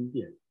来分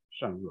辨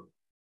善恶。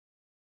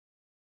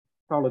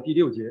到了第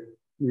6节，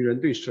女人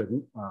对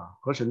神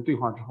和神对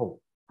话之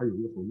后，她有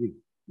一个回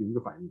应，有一个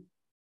反应。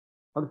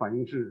她的反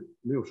应是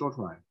没有说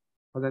出来，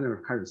她在那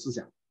儿开始思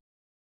想，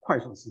快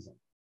速思想。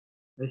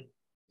哎，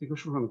这棵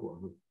树上的果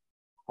子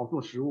好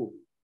做食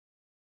物，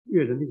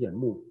悦人的眼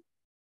目，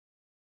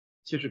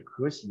且是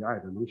可喜爱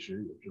的，能使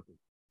人有智慧。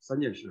3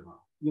件事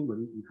英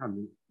文你看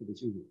的特别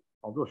清楚，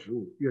好做食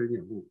物，悦人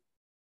眼目，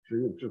使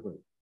人有智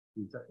慧。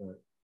你在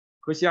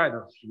可喜爱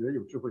的，使人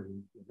有智慧的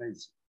人连在一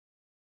起。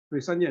所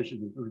以3件事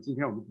情就是今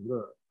天我们读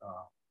的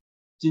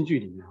金句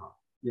里面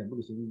眼部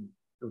的行义，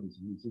肉体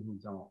行义，心中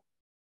的骄傲。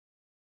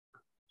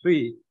所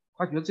以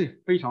他觉得这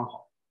非常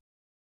好，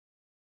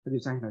他就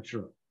摘下来吃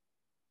了，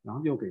然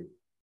后又给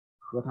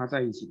和他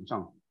在一起的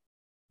丈夫，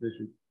这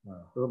是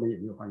和本也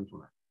没有翻译出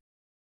来。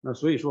那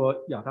所以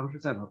说亚当是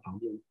在他旁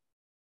边，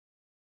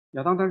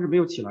亚当但是没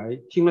有起来，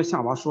听了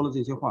夏娃说了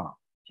这些话，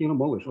听了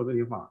魔鬼说这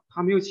些话，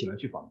他没有起来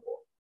去反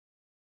驳。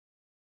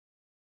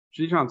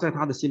实际上在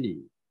他的心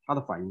里，他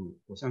的反应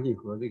我相信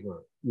和这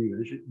个女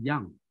人是一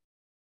样的，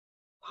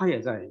他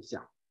也在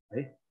想，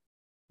哎，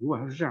如果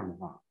要是这样的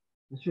话，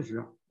那确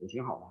实也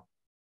挺好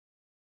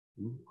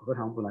的，何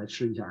尝不来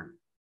吃一下呢？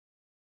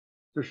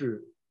这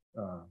是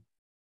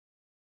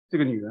这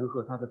个女人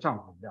和她的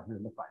丈夫两个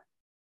人的反应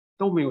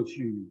都没有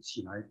去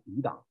起来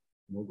抵挡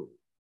魔鬼，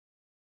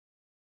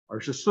而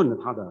是顺着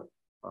他的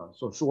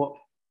所说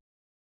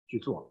去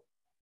做。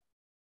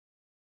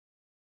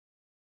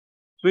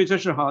所以这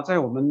是在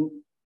我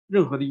们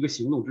任何的一个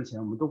行动之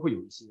前，我们都会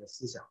有一些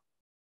思想。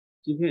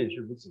今天也是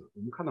如此，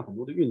我们看到很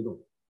多的运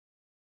动，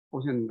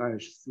后现代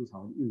思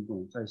潮运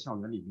动在校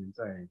园里面，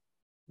在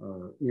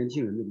年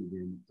轻人的里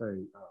面，在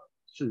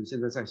甚至现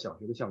在在小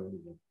学的校园里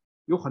面，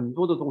有很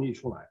多的东西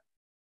出来，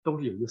都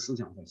是有一个思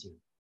想在先，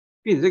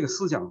并且这个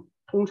思想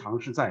通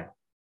常是在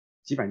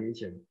几百年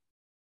前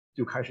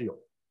就开始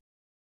有，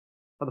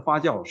它的发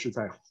酵是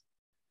在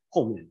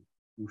后面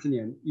50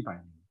年、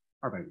100年、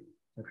200年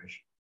才开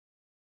始。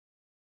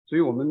所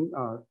以我们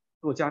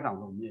做家长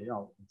的，我们也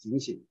要警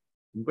醒，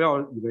你不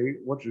要以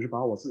为我只是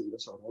把我自己的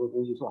手头的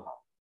东西做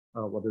好，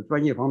我的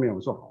专业方面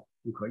我做好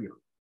就可以了，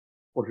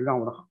或者让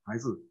我的孩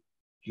子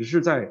只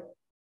是在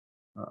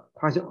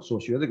他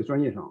所学这个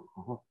专业上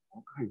好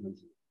好看一看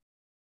题。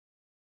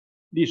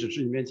历史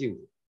是一面镜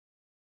子，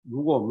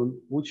如果我们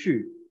不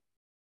去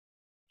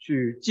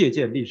借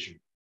鉴历史，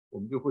我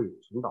们就会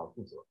重蹈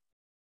覆辙。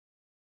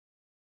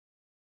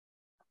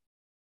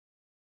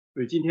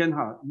所以今天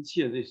一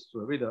切这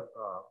所谓的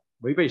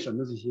违背神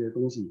的这些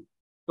东西，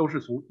都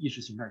是从意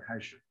识形态开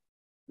始，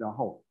然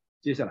后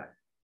接下来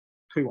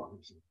推广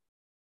这些。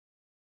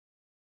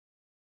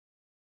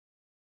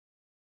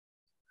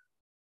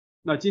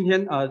那今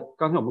天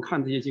刚才我们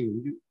看这些经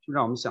文，就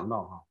让我们想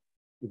到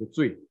这个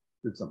罪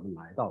是怎么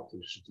来到这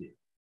个世界。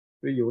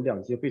所以有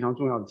2节非常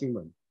重要的经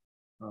文，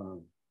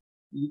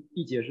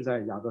一节是在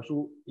雅各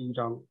书第1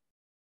章，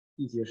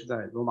一节是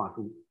在罗马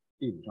书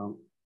第5章。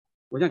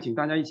我想请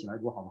大家一起来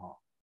读好不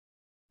好？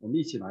我们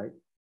一起来，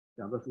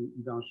雅各书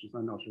1章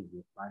13到15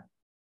节。来，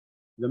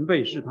人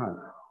被试探，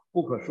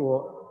不可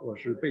说我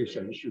是被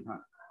神试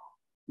探，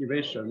因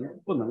为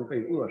神不能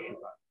被恶试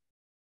探，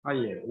他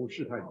也不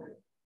试探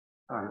人。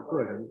但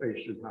个人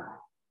被试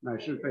探，乃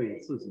是被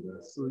自己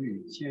的私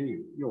欲牵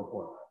引诱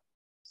惑的。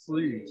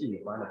私欲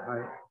既怀了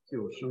胎，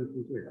就生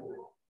出罪来；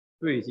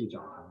罪既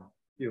长成，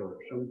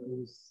就生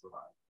出死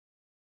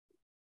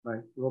来。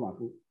来，罗马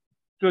书，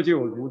这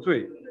就如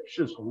罪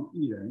是从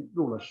一人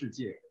入了世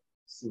界，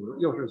死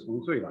又是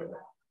从罪来的，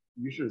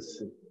于是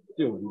死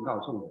就临到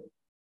众人，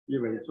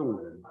因为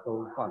众人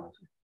都犯了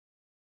罪。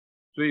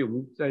所以我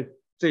们在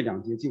这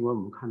2节经文，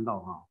我们看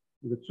到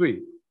那个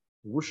罪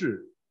不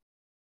是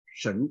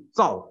神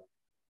造的，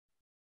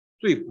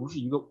罪不是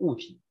一个物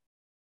体，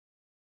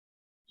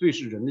罪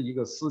是人的一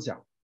个思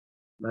想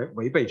来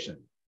违背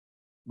神，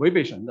违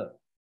背神的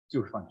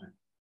就是犯罪。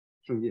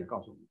圣经也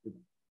告诉我们，对吧？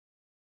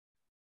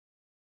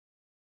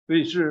所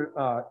以是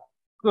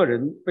个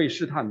人被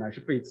试探乃是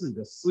被自己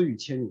的私欲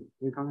牵引。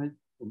所以刚才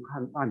我们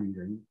看那女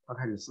人，她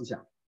开始思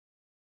想，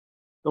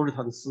都是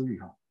她的私欲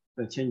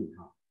在牵引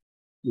她，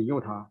引诱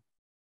她。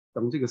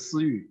等这个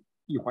私欲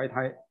一怀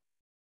胎，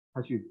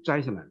她去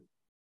摘下来，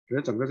觉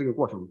得整个这个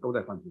过程都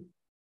在犯罪。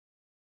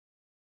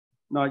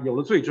那有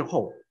了罪之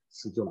后，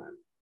死就来了。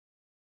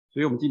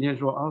所以我们今天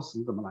说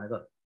死怎么来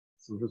的？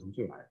死是从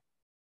罪来的。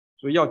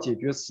所以要解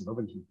决死的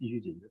问题，必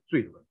须解决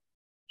罪的问题。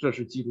这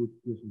是基督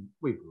耶稣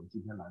为何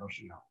今天来到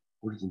世上，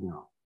不是今天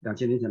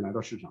2000年前来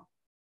到世上，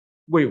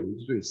为我们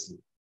的罪死，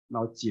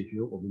然后解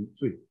决我们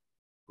罪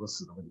和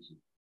死的问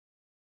题。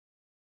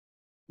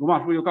罗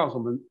马书又告诉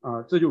我们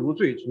这就如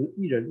罪从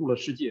一人入了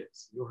世界，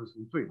死又是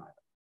从罪来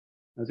的。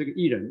那这个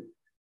一人，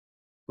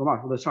罗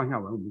马书的上下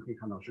文我们可以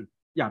看到是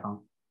亚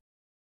当。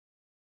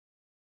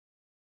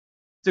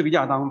这个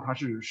亚当他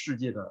是世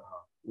界的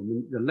我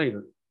们人类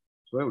的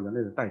所有人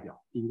类的代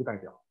表，第一个代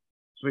表，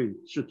所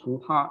以是从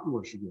他入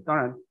了世界。当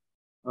然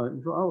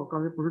你说我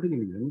刚才不是这个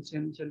女人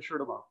先吃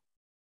的吗？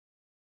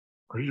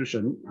可是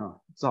神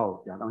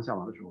造亚当夏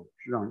娃的时候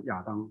是让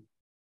亚当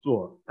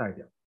做代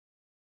表，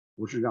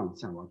不是让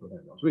夏娃做代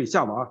表。所以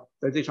夏娃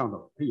在这上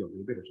头他有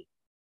违背的神，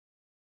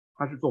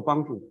他是做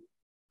帮助的，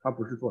他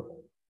不是做头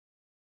的。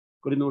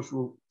哥林多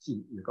书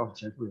前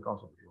书也告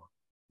诉我们说，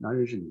男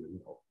人是女人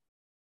的头。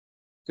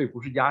这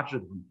不是压制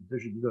的问题，这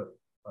是一个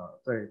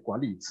在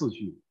管理次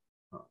序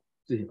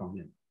这些方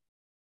面。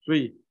所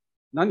以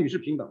男女是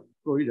平等，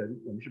作为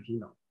人我们是平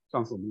等，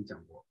上次我们也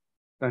讲过，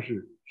但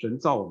是神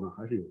造我们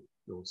还是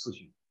有次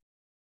序。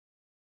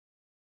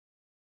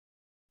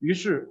于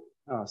是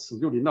死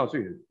就临到众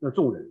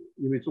人，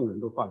因为众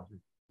人都犯了罪。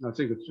那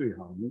这个罪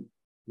我们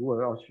如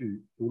果要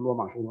去读罗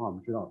马书的话，我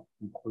们知道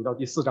回到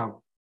第4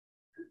章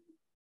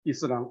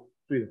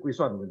罪的归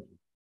算的问题，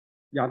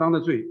亚当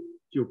的罪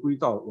就归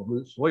到我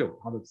们所有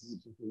他的子子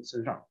孙孙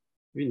身上。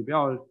所以你不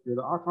要觉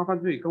得他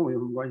犯罪跟我有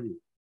什么关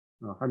系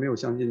还没有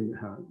相信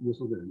耶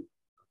稣的人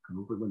可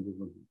能会问这个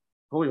问题，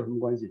跟我有什么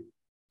关系？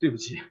对不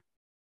起，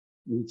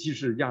你既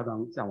是亚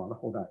当夏娃的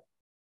后代，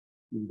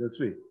你的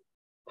罪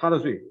他的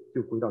罪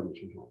就归到你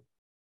身上。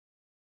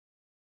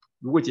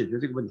如果解决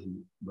这个问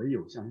题，唯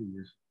有相信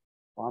耶稣，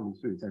把我们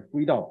罪再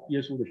归到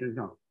耶稣的身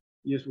上，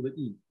耶稣的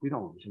义归到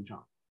我们身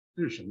上，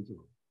这是神的作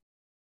为。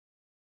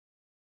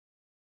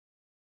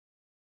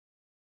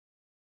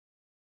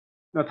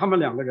那他们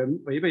两个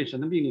人违背神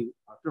的命令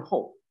之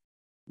后，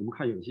我们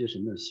看有些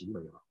神的行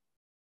为了。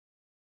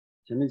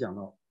前面讲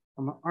到，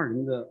他们二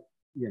人的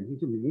眼睛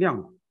就明亮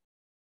了，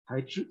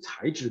才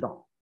知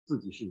道自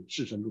己是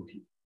赤身露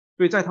体。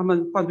所以在他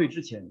们犯罪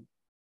之前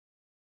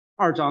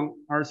，2章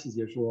24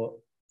节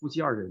说，夫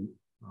妻二人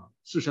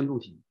赤身露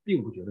体，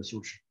并不觉得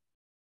羞耻。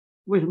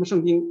为什么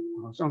圣经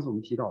上次我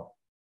们提到，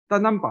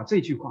单单把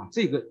这句话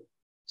这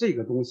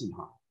个东西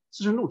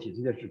赤身露体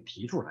这件事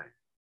提出来，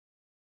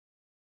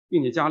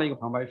并且加了一个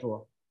旁白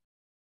说，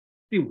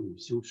并不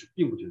羞耻，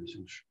并不觉得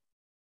羞耻。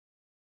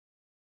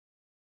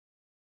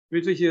所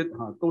以这些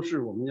都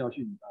是我们要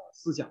去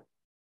思想。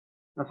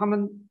那他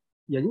们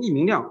眼睛一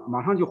明亮，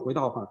马上就回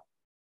到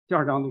第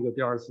2章那个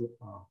第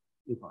24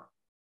那块，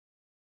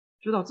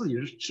知道自己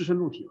是赤身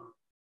露体了。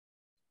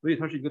所以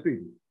它是一个对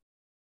比。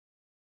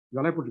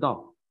原来不知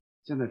道，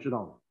现在知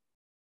道了。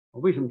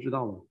为什么知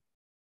道了？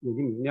眼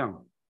睛明亮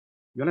了。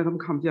原来他们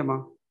看不见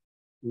吗？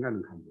应该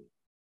能看见。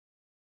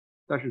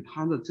但是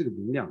他的这个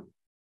明亮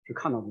是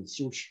看到的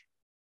羞耻，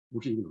不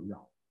是一个荣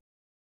耀，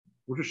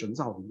不是神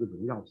造的一个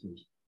荣耀天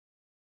体。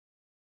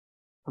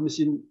他们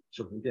心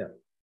首先变了，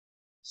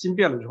心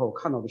变了之后，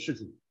看到的事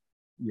情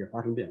也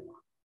发生变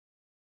化。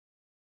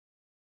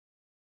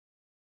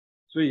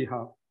所以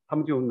他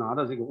们就拿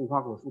着这个无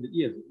花果树的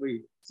叶子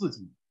为自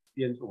己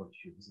编做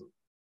裙子。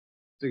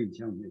这个以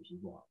前我们也提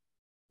过，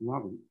无花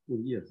果树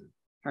的叶子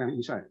太阳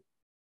一晒，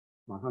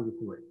马上就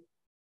枯萎，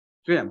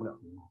遮掩不了。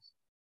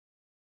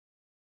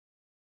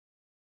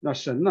那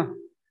神呢？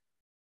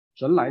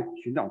神来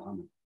寻找他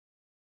们。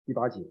第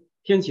8节，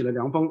天起了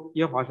凉风，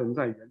耶和华神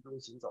在园中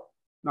行走，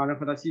那人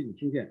和他妻子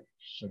听见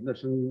神的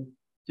声音，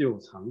就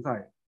藏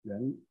在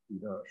园里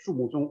的树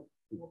木中，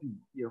躲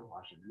避耶和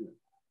华神的面。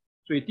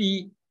所以第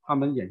一，他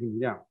们眼睛明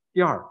亮；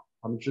第二，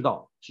他们知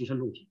道赤身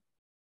露体；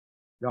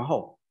然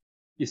后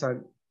第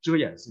三，遮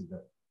掩自己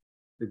的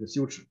这个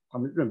羞耻，他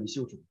们认为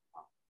羞耻；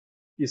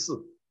第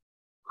四，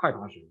害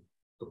怕神，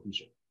躲避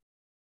神。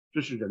这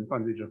是人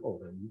犯罪之后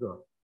的一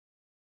个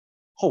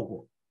后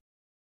果。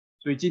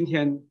所以今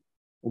天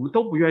我们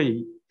都不愿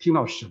意听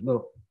到神的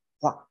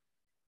话。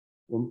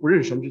我们不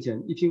认神之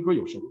前，一听说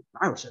有神，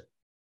哪有神？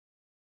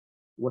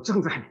我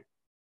正在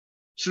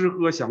吃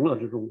喝享乐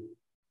之中，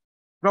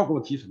不要给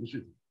我提什么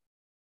事情。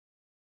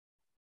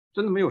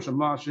真的没有什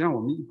么。实际上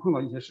我们一碰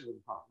到一些事情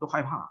的话，都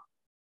害怕，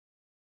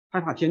害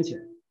怕天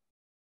谴。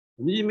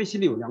我们因为心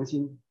里有良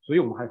心，所以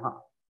我们害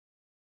怕。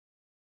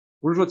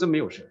不是说真没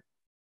有神，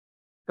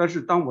但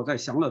是当我在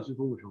享乐之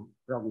中的时候，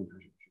不要跟我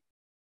谈什么事。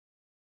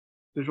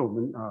这是我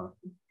们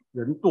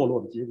人堕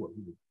落的结果，就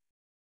是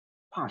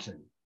怕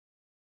神，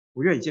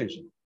不愿意见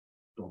神，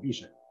躲避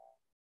神。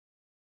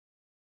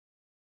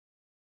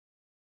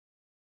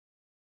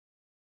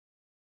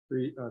所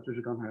以这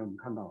是刚才我们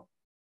看到，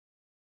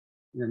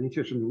眼睛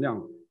确实明亮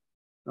了。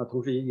那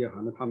同时也隐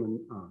含了他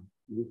们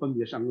能分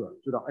别善恶，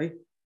知道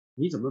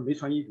你怎么没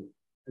穿衣服？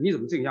你怎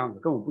么这个样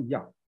子？跟我不一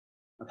样。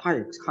他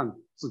也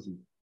看自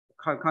己，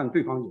看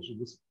对方也是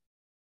如此，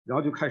然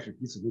后就开始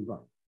彼此论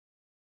断，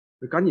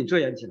就赶紧遮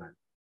掩起来，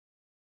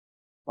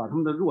把他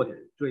们的弱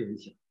点遮掩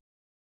起来。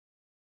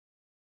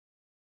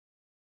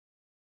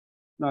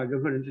那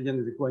人和人之间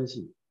的这关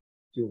系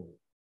就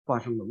发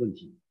生了问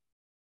题。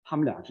他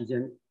们俩之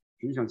间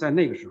实际上在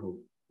那个时候，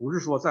不是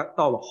说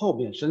到了后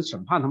面神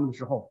审判他们的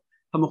时候，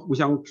他们互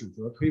相指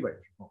责推诿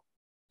的时候，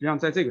实际上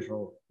在这个时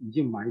候已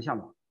经埋下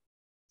了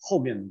后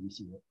面的一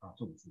些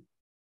种子，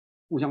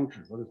互相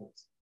指责的种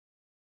子。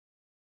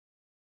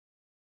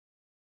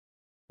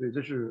所以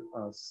这是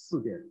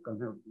4点。刚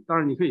才当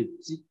然你可以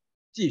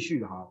继续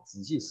的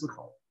仔细思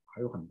考，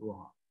还有很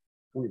多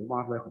从里面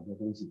挖出来很多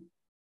东西。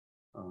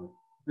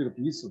这个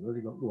彼此的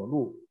这个裸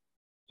露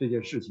这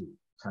件事情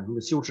产生的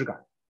羞耻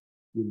感，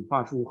引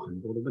发出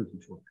很多的问题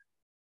出来，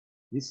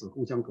彼此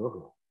互相隔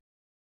阂。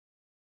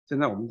现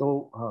在我们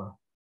都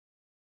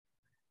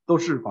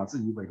是把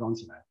自己伪装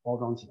起来，包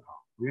装起来，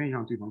不愿意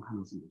让对方看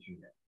到自己的缺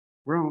点，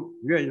不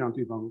愿意让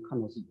对方看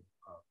到自己的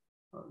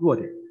弱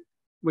点。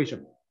为什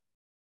么？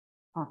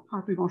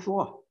怕对方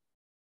说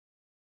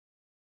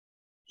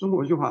中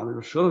国有句话就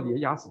是舌头底下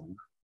压死人。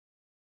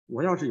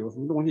我要是有什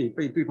么东西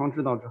被对方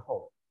知道之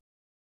后，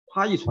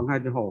他一传开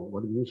之后，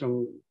我的名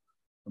声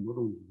很多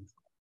东西出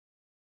来。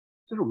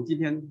这是我们今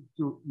天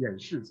就掩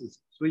饰自己，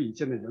所以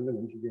现在人跟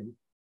人之间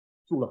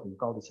筑了很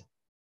高的墙。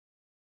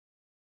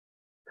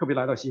特别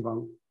来到西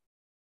方，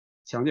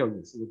强调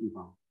隐私的地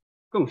方，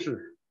更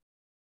是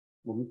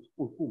我们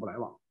互不来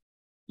往。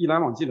一来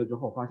往近了之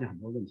后，发现很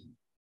多问题，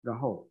然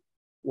后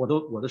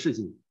我的事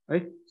情，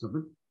怎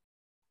么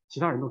其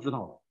他人都知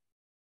道了？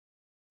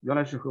原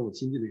来是和我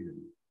亲近的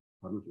人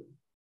传出去。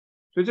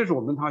所以这是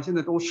我们现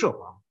在都设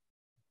防，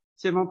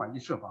千方百计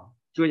设防，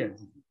遮掩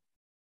自己，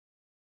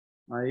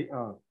来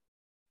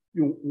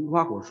用无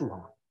花果树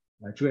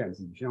来遮掩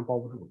自己，实际上包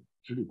不住，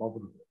纸里包不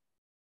住。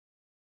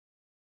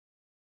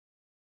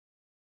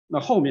那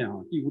后面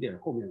啊，第5点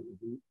后面我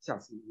们下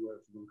次如果有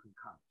时间可以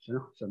看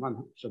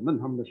审问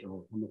他们的时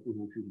候，他们互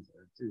相推理责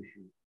任，这个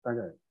是大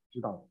概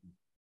知道的。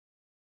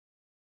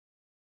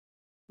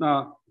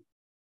那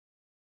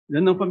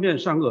人能分辨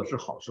善恶是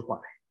好是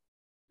坏，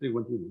这个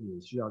问题我们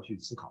也需要去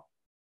思考。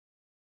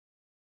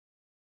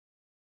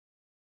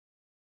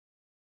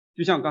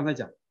就像刚才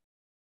讲，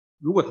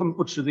如果他们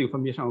不吃这个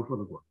分别善恶树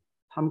的果，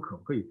他们可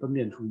不可以分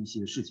辨出一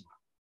些事情来？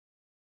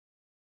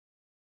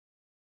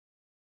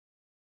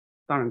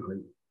当然可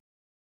以。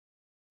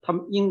他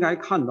们应该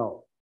看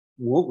到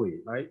魔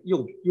鬼来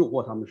诱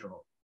惑他们的时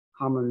候，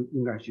他们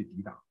应该去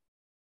抵挡，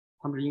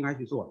他们是应该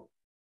去做的，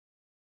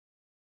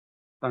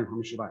但是他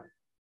们失败了。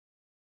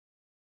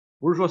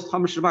不是说他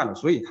们失败了，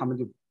所以他们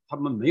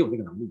没有这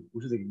个能力，不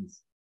是这个意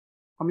思。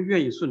他们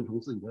愿意顺从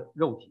自己的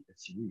肉体的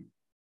情欲。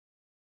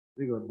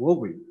这个魔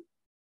鬼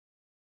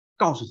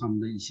告诉他们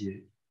的一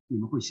些，你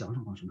们会享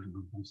受到什么的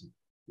东西，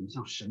你们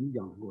像神一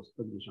样能够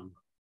分别善恶，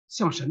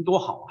像神多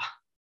好啊！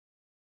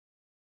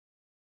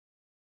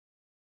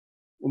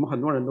我们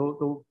很多人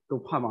都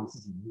盼望自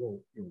己能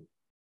够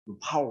有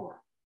power。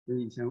所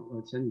以前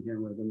几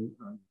天我也跟一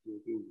些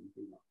弟兄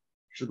分享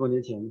，10多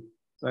年前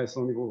在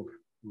Sony Group，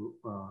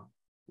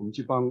我们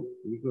去帮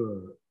一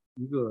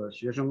个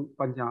学生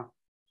搬家，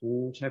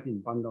从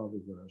Chapin 搬到这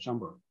个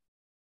Shamber。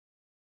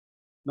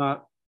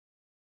那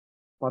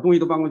把东西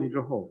都搬过去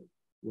之后，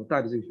我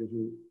带着这个学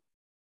生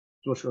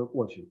坐车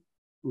过去，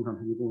路上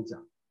他就跟我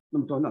讲，那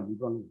么短短的一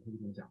段路，他就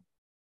跟我讲，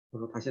他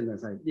说他现在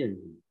在练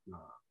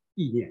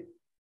意念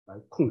来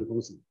控制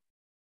东西。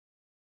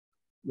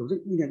有这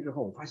个意念之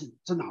后，我发现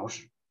真的好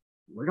使，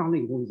我让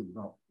那个东西怎么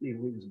着，那个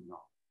东西怎么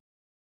着。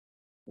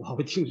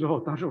我听之后，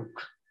当时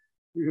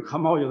那个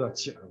汗毛有点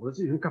起来，我说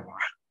这人干嘛？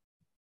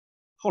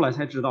后来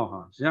才知道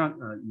哈，实际上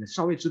也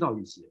稍微知道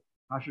一些，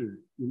他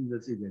是因为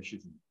这件事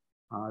情，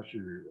他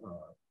是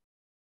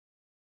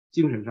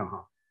精神上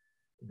哈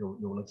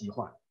有了疾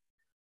患，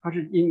他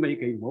是因为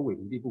给魔鬼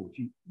的地步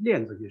去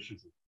练这些事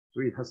情，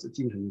所以他是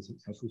精神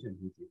才出现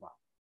这些疾患。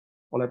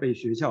后来被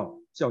学校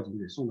校警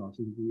给送到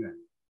精神病院，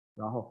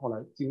然后后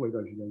来经过一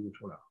段时间就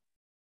出来了，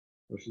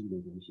有10几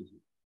年前的事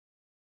情。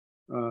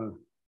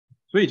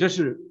所以这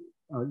是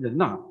人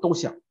呐都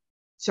想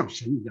像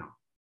神一样，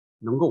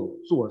能够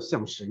做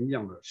像神一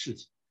样的事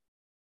情。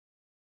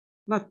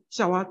那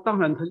夏娃当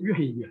然他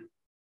愿意，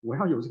我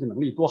要有这个能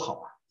力多好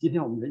啊！今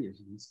天我们人也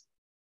是如此，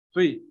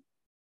所以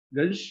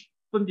人是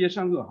分别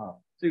善恶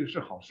哈，这个是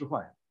好是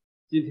坏。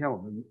今天我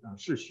们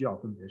是需要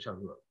分别善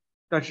恶，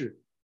但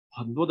是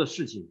很多的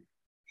事情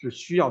是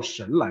需要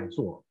神来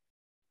做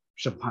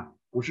审判，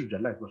不是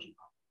人来做审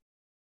判。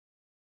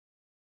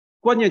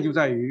关键就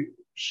在于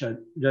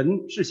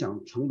人是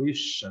想成为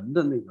神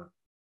的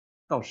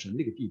到神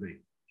那个地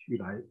位去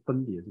来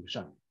分别这个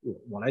善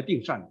恶，我来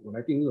定善，我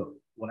来定恶，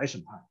我来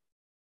审判，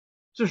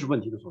这是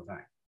问题的所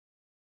在。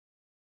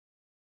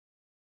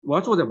我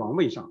要坐在王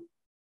位上，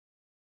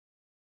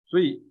所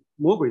以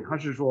魔鬼他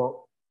是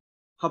说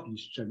他比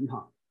神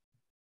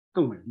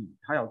更美丽，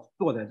他要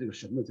坐在这个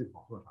神的这个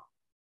宝座上。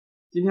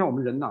今天我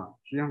们人呢，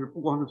实际上是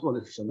不光是坐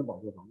在神的宝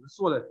座上，是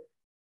坐在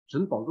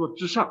神宝座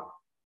之上。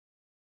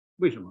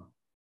为什么？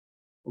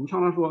我们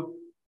常常说，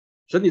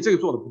神你这个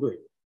做的不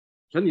对，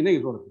神你那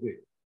个做的不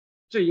对，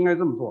这应该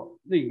这么做，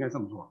那应该这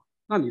么做。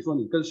那你说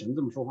你跟神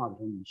这么说话的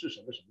时候，你是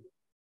神的神，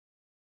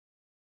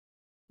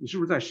你是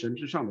不是在神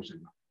之上的神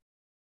呢？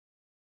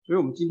所以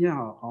我们今天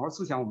好好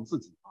思想我们自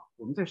己啊，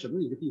我们在神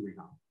的一个地位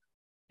上。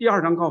第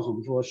2章告诉我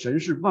们说，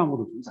神是万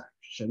物的主宰，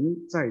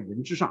神在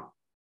人之上，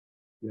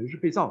人是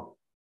被造的。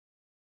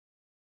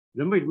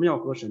人为什么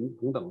要和神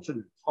同等，甚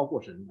至超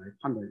过神来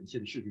判断一切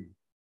的事情？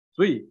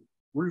所以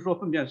不是说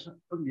分别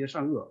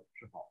善恶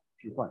是好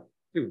是坏，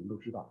这个我们都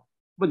知道。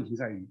问题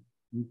在于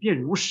你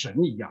便如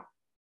神一样，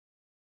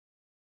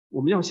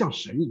我们要像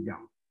神一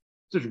样，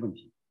这是问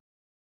题。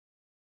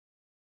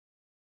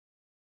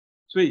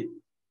所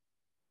以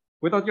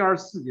回到第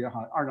24节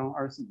哈，2章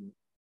24节，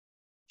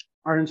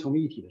二人成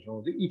为一体的时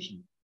候，这个一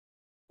体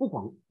不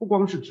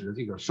光是指的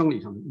这个生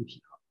理上的一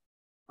体哈，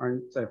二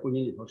人在婚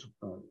姻里头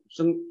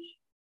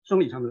生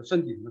理上的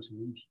身体上的成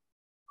为一体，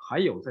还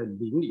有在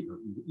灵里的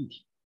一个一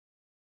体，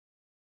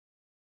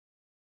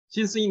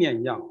心思意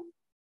念一样，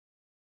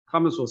他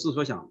们所思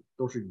所想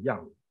都是一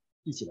样的，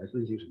一起来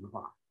遵行神的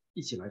话，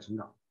一起来成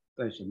长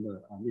在神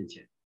的面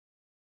前。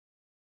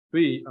所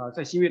以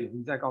在新约里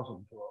一再告诉我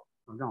们说，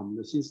让我们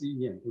的心思意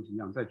念都是一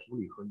样，在主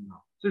里合一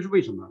啊。这是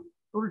为什么？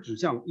都是指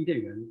向伊甸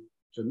园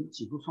神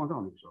起初创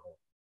造的时候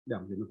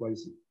两个人的关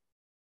系。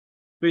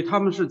所以他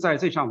们是在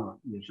这上呢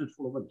也是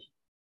出了问题。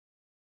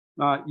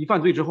那一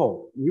犯罪之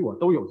后，你我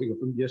都有这个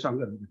分别善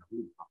恶的这个能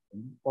力啊。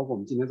包括我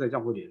们今天在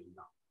教会里也是一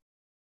样。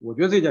我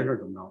觉得这件事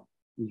怎么着，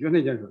你觉得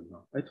那件事怎么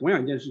着？哎，同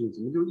样一件事情，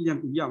怎么就意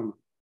见不一样呢？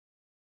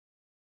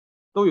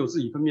都有自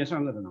己分别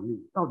善恶的能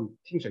力，到底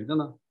听谁的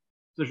呢？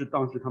这是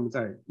当时他们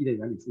在伊甸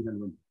园里出现的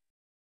问题。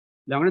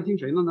两个人听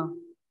谁的呢？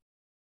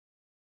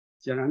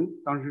显然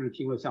当时是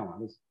听了夏娃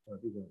的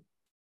这个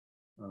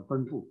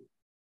吩咐，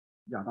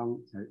亚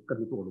当才跟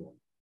着堕落，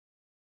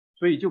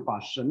所以就把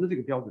神的这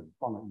个标准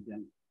放到一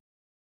边了。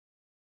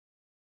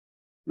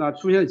那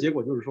出现的结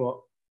果就是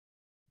说，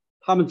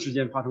他们之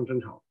间发生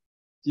争吵。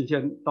今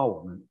天到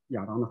我们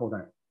亚当的后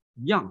代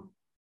一样，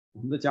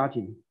我们的家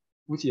庭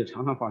夫妻也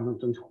常常发生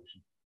争吵的事。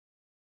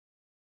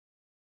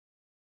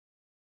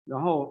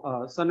然后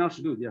3章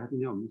16节，今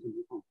天我们先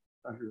不碰，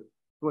但是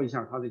说一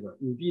下他这个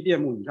你必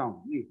恋慕你丈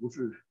夫，那个不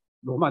是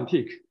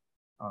romantic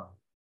啊，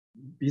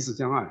彼此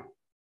相爱。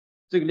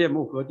这个恋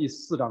慕和第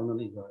4章的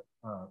那个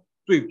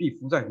罪必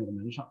伏在你的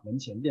门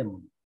前恋慕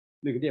你，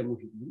那个恋慕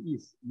是一个意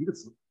思，一个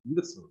词，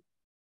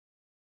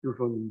就是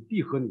说你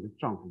必和你的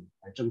丈夫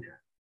来争权，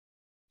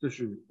这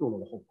是堕落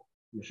的后果，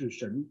也是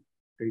神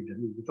给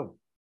人的一个咒。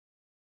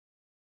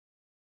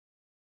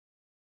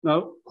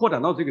那扩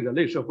展到这个人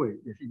类社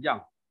会也是一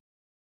样，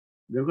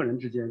人和人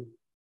之间，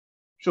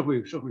社会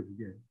与社会之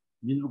间，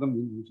民族跟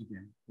民族之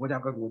间，国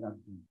家跟国家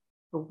之间，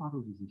都发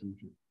生这些争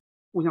执，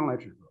互相来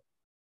指责。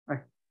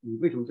哎，你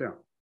为什么这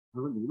样？他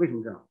说你为什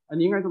么这样？哎，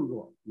你应该这么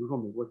做。比如说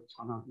美国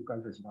常常去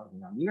干涉其他的国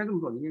家，你应该这么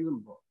做，你应该这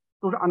么做，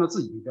都是按照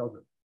自己的标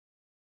准，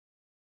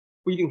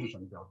不一定是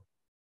神的标准。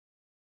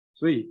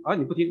所以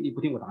你不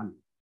听我打你，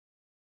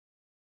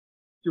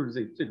就是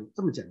这种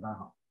这么简单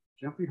哈，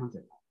实际上非常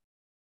简单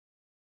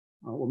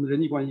啊。我们的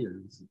人际关系也是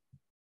如此。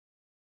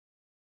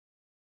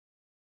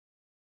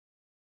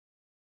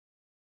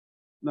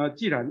那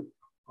既然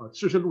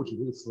赤身露体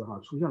这个词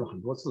出现了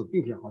很多次，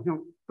并且好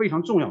像非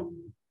常重要的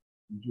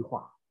一句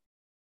话，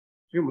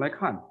所以我们来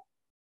看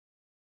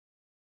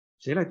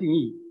谁来定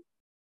义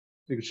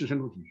这个赤身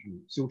露体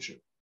是羞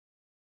耻。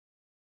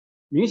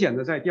明显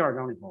的在第2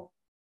章里头，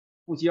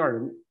夫妻2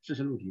人赤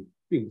身露体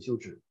并不羞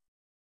耻，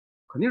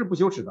肯定是不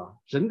羞耻的，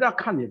神家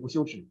看的也不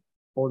羞耻，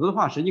否则的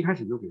话神一开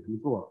始就给他们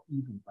做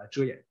衣服来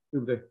遮掩，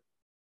对不对？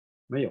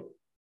没有，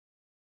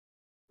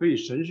所以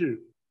神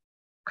是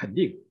肯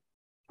定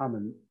他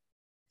们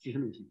赤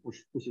身露体不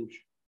羞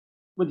耻。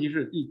问题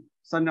是第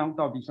3章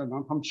到第3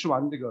章，他们吃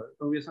完这个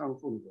登约上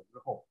树的果之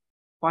后，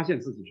发现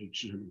自己是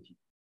赤身露体，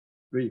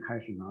所以开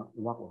始拿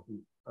无花果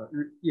树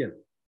叶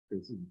子给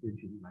自己编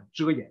裙来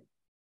遮掩，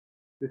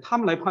所以他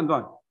们来判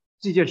断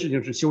这件事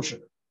情是羞耻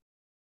的，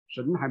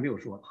神还没有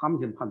说，他们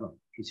先判断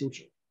是羞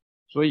耻，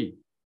所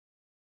以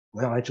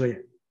我要来遮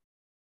掩。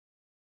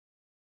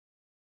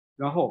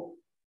然后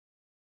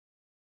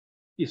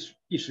第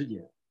10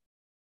节，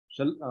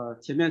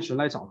前面神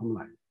来找他们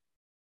来，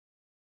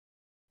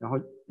然后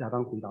亚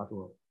当回答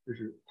说，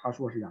他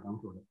说是亚当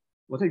说的，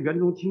我在园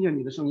中听见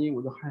你的声音，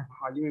我就害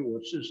怕，因为我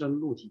赤身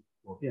露体，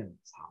我便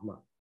藏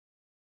了。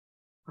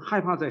他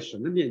害怕在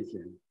神的面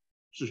前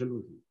赤身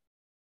露体。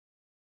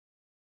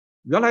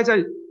原来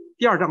在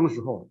第2章的时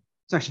候，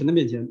在神的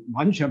面前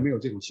完全没有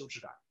这种羞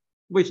耻感，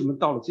为什么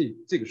到了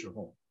这个时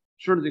候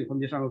吃了这个分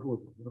别善恶树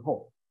的果子之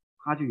后，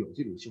他就有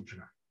这种羞耻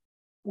感，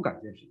不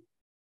敢见神。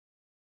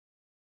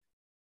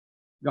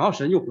然后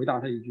神又回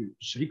答他一句：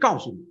谁告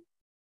诉你？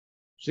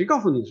谁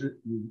告诉你是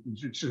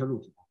赤身露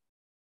体的？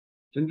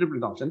神知不知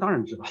道？神当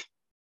然知道。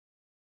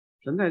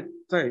神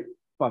在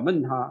反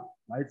问他，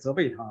来责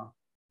备他，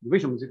你为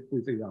什么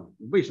会这个样子？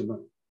你为什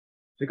么？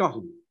谁告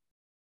诉你？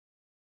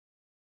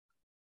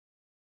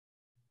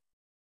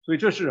所以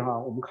这是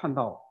我们看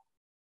到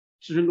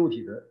赤身露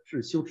体的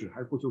是羞耻还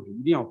是不羞耻，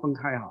一定要分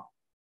开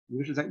一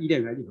个是在伊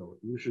甸园里头，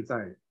一个是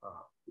在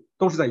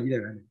都是在伊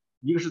甸园里，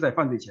一个是在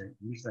犯罪前，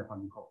一个是在犯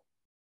罪后。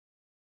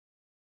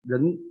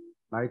人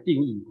来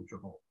定义之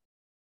后，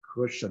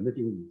和神的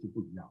定义就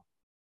不一样。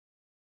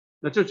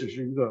那这只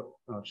是一个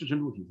赤身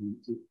露体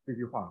这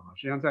句话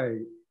实际上在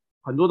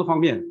很多的方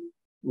面，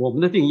我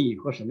们的定义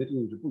和神的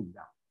定义是不一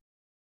样。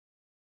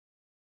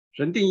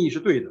神定义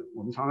是对的，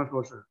我们常常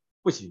说是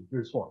不行，这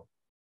是错的。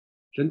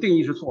神定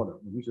义是错的，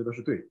我们觉得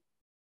是对的。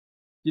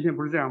今天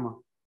不是这样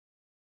吗？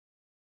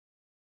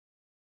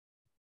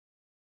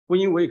婚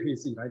姻我也可以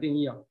自己来定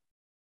义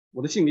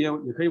我的性别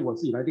也可以我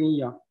自己来定义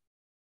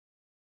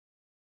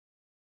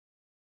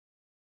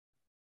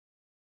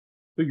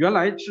所以原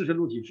来赤身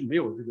露体是没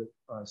有这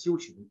个羞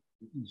耻的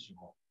意识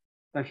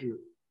但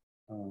是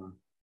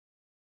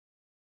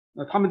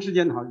那他们之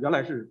间原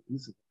来是彼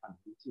此感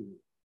情信任，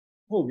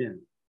后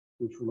面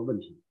就出了问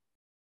题，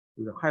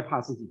就是害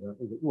怕自己的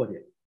这个弱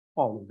点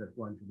暴露在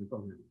不安全的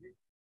状态里面，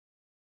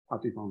怕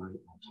对方来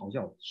嘲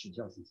笑耻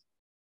笑自己。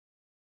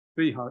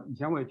所以以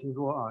前我也听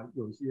说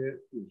有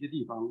些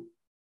地方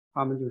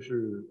他们就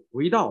是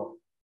回到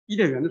伊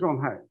甸园的状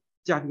态，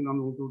家庭当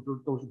中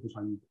都是不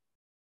穿衣服，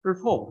这是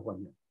错误的观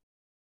念。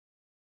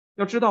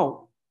要知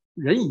道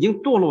人已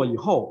经堕落以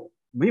后，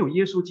没有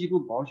耶稣基督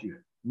的宝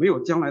血，没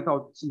有将来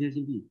到新天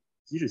新地，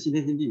即使新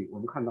天新地我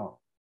们看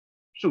到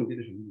圣洁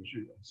的神也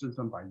是身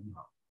穿白衣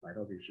来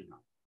到这个世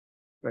上。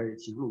在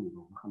启示录里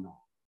头我们看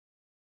到，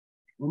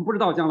我们不知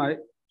道将来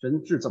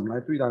神是怎么来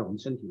对待我们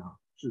身体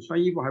是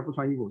穿衣服还是不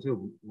穿衣服，这个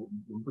我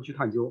们不去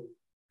探究。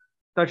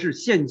但是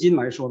现今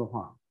来说的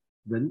话，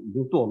人已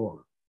经堕落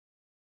了，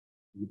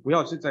你不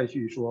要再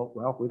去说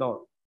我要回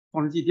到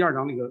创世纪第2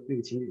章那个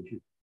情景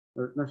去，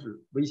那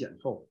是危险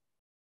错误。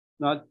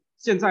那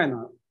现在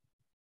呢，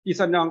第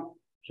3章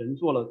神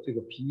做了这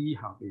个皮衣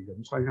给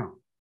人穿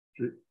上，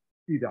是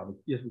预表的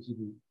耶稣基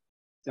督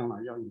将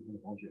来要用他的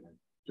宝血来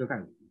遮盖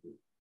你。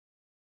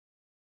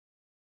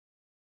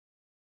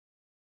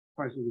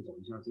快速的走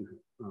一下这个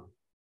啊。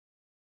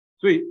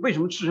所以为什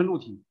么赤身露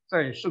体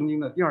在圣经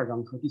的第2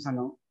章和第3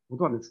章不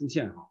断的出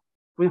现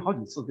出现好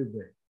几次，对不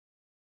对？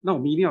那我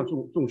们一定要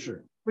重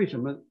视，为什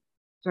么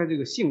在这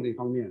个性这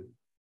方面，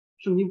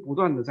圣经不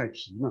断的在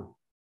提呢？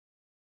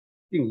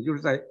并且就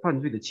是在犯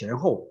罪的前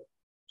后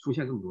出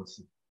现这么多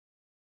次。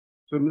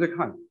所以我们再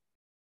看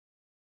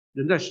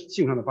人在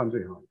性上的犯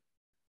罪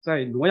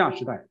在挪亚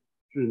时代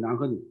是男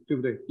和女，对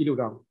不对？第6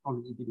章，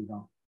创世纪第6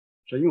章，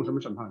神用什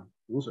么审判？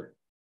洪水。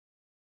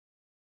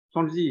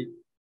创世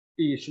纪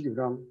第19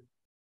章、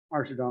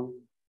20章，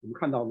我们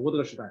看到罗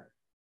德时代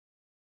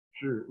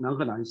是男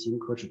和男行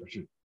可耻的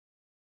事，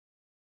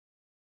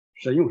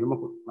神用什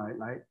么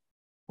来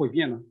毁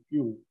灭呢？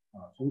用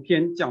从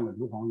天降了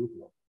硫磺与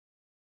火。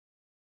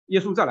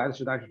耶稣再来的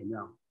时代是什么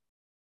样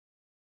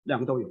？2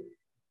个都有。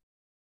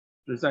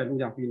这是在路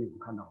加福音里我们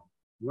看到，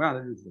挪亚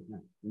的日子怎么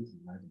样？人子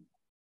来怎么样？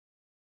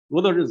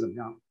罗德日子怎么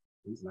样？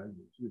人子来怎么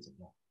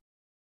样？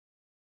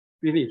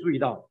并且你注意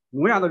到，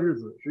挪亚的日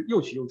子是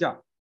又娶又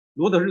嫁，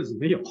罗德日子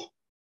没有。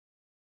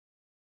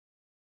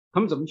他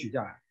们怎么娶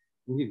嫁呀？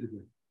同性之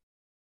间。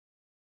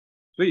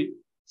所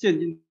以现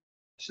今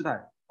时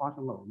代发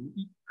生了，我们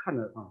一看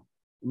着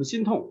我们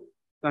心痛，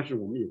但是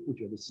我们也不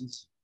觉得稀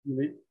奇，因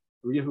为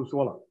主耶稣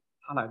说了，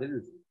他来的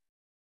日子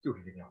就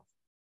是这个样子。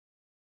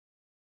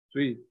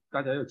所以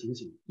大家要警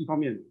醒，一方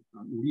面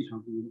努力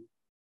传福音，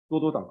多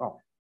多祷告；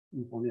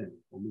一方面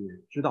我们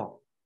也知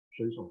道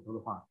神所说的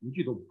话一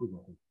句都不会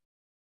错。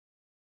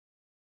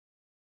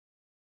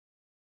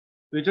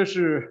所以这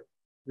是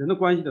人的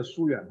关系的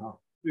疏远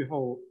最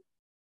后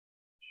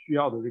需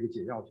要的这个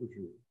解药就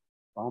是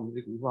把我们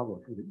这个无花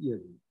果树的叶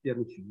子编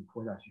入曲子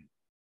拖下去，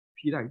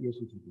披戴耶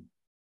稣基督。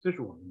这是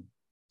我们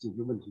解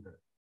决问题的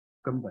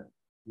根本，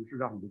不是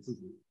让我们自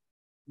己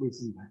为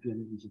自己来编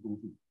一些东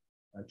西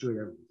来遮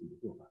掩我们自己的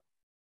过犯。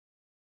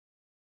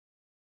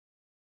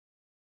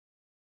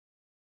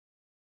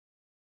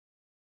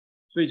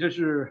所以这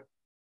是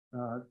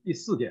第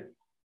4点，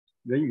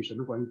人与神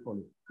的关系破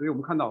裂。所以我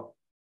们看到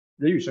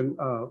人与神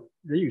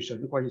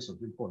的关系首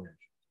先破裂，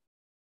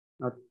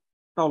那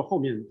到了后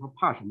面他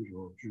怕什么时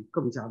候是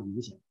更加的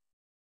明显。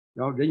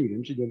然后人与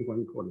人之间的关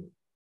系破裂，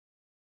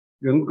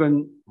人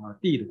跟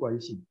地的关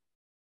系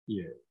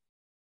也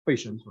被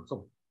神所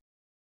咒。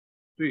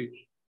所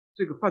以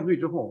这个犯罪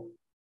之后，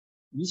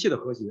一切的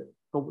和谐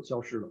都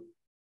消失了，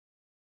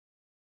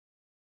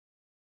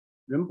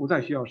人不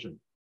再需要神，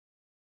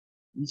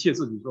一切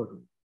自己做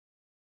主，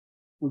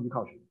不依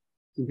靠神。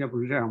今天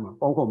不是这样吗？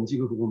包括我们基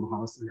督徒，我们好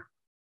好思想，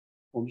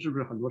我们是不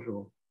是很多时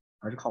候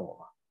还是靠我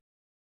吧？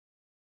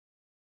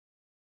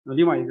那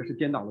另外一个是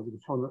颠倒了这个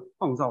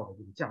创造的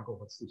这个架构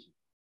和次序。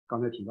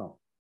刚才提到，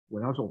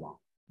我要做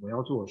王，我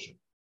要做神，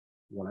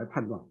我来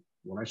判断，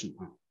我来审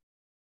判。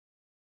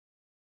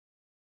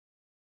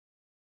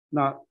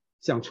那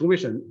想成为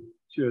神，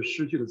却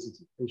失去了自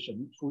己，被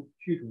神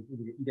驱逐出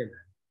这个伊甸园，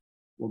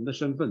我们的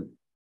身份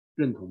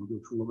认同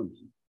就出了问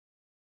题。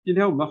今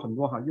天我们很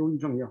多忧郁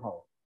症也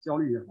好，焦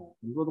虑也好，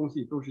很多东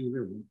西都是因为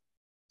我们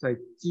在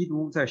基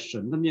督在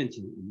神的面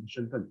前，我们的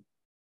身份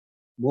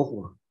模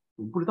糊了，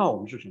我们不知道我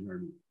们是神的儿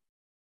女。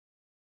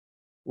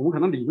我们可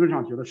能理论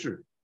上觉得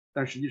是，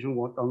但实际生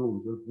活当中我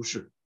们觉得不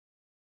是。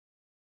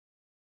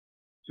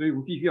所以我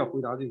们必须要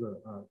回答这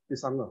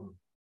3个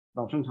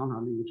老生常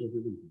谈的一个哲学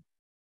问题：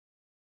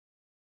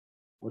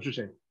我是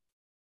谁？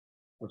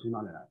我从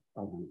哪里来？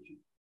到哪里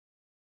去？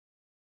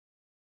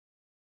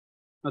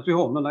那最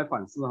后我们来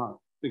反思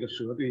这个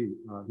蛇对女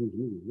人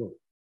的引诱。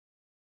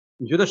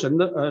你觉得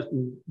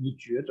你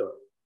觉得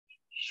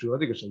蛇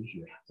这个神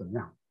学怎么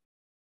样？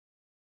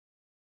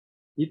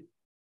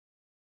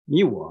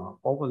你我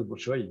包括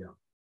蛇一样，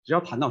只要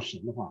谈到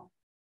神的话，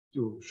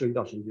就涉及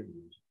到神学的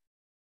问题。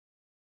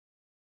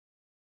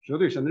蛇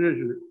对神的认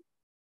识，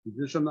你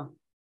觉得深吗？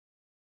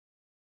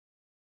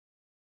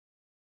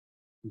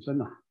很深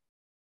呐，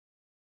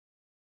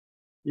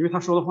因为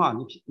他说的话，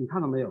你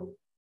看到没有，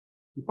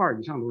一半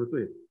以上都是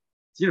对的，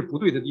即使不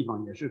对的地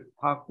方，也是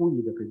他故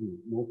意的给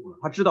你模糊了。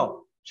他知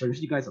道神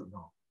是应该怎么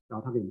着，然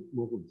后他给你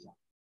模糊一下。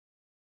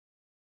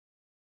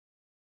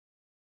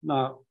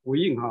那回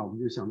应我们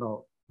就想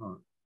到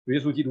主耶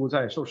稣基督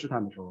在受试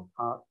探的时候，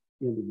他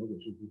面对魔鬼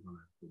是如何来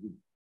回应。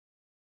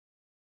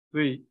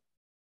所以，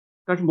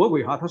但是魔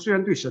鬼他虽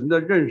然对神的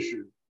认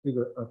识这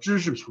个知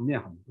识层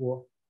面很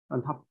多，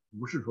但他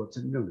不是说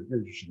真正的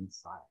认识神的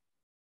慈爱，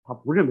他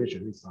不认为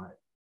神是慈爱，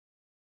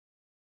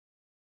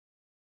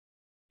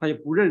他也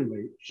不认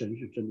为神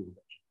是真理的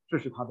本身，这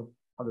是他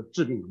的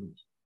致命的问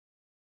题。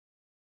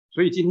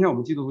所以今天我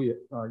们基督徒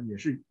也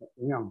是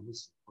同样如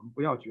此，我们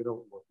不要觉得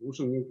我读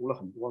圣经读了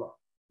很多了，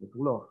我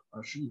读了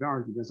10几遍、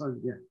20几遍、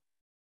30遍，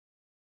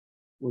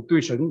我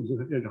对神已经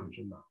认识很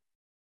深了。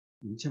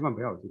你们千万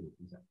不要有这种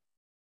思想。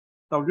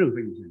到任何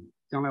一天，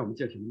将来我们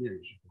见神的面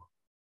的时候，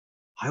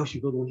还有许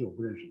多东西我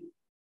不认识你。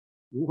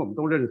如果我们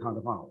都认识他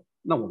的话，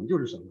那我们就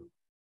是神了。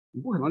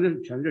你不可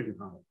能全认识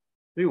他的，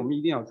所以我们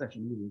一定要在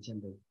神面前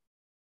谦卑。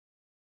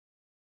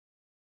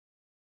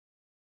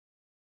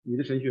你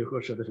的神学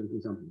和蛇的神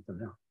学相比怎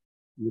么样？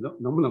你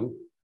能不能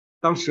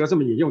当蛇这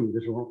么引诱你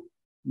的时候，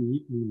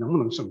你能不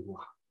能胜过？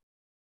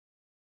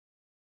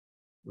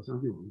我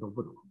相信我们都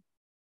不能，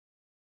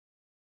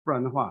不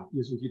然的话，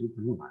耶稣基督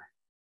不用来。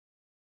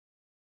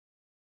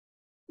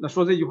那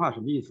说这句话什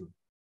么意思？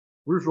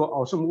不是说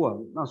哦胜不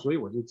过，那所以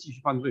我就继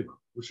续犯罪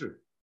吧？不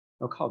是，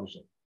要靠着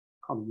谁？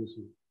靠着耶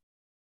稣。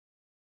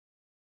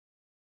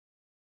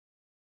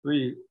所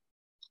以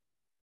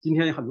今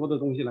天很多的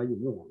东西来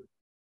引诱我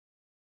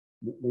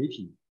们，媒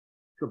体，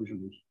特别是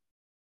媒体，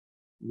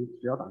你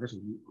只要打开手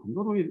机，很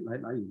多东西来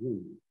引诱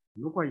你，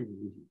很多怪异的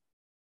东西。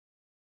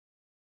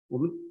我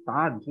们答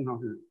案通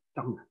常是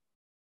当然，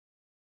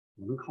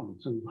我能靠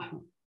你胜过。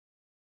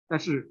但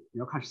是你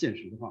要看现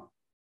实的话，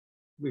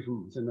为什么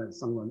我们现在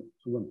三观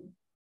出问题？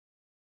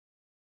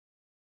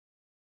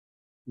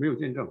没有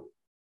见证，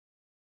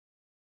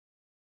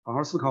好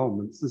好思考我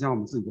们自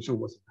己的生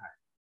活形态，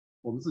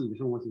我们自己的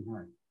生活形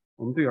态，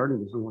我们对儿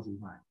女的生活形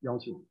态要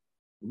求，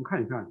我们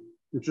看一看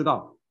就知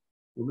道，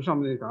我们上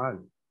面的答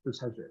案是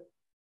猜水了，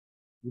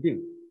一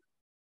定。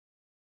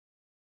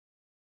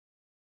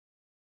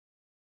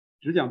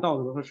只讲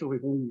道德和社会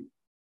公义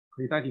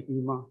可以代替福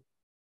音吗？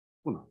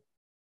不能。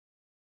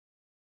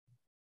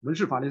文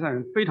士法利赛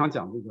人非常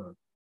讲这个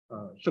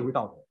社会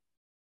道德，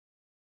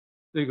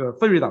这个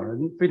分瑞党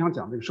人非常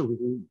讲这个社会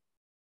公义，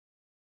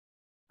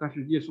但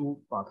是耶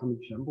稣把他们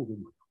全部给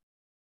抹掉，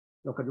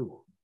要跟着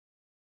我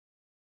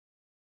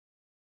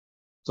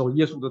走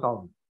耶稣的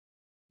道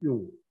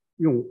路，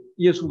用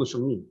耶稣的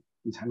生命，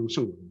你才能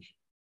胜过这事。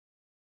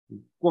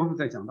你光是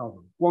在讲道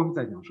德，光是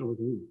在讲社会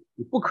公义，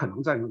你不可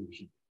能战胜这个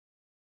世界。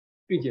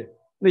并且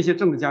那些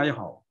政治家也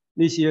好，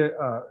那些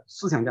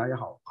思想家也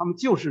好，他们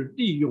就是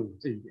利用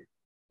这一点。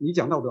你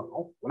讲道德，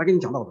好，我来给你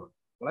讲道德，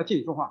我来替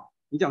你说话；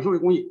你讲社会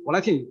公义，我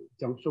来替你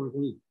讲社会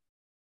公义。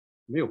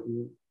没有福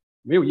音，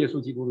没有耶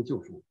稣基督的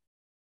救赎，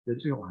人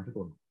最后还是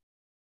堕落。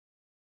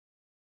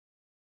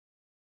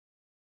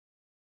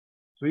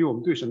所以我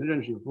们对神的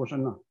认识有多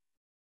深呢？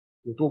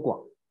有多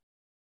广？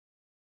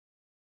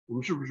我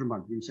们是不是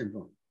满足于现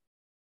状？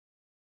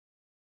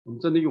我们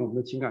真的用我们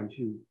的情感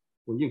去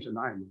回应神的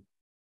爱吗？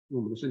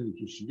用我们的身体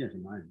去实践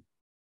神的爱吗？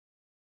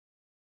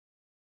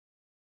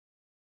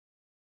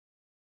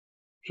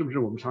是不是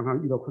我们常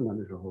常遇到困难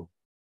的时候，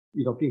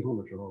遇到病痛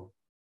的时候，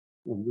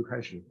我们就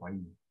开始怀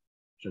疑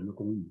神的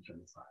公义、神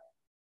的慈爱？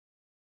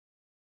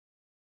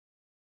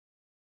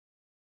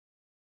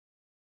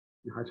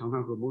你还常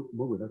常和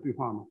魔鬼在对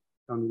话吗？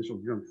当你的手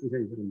机上出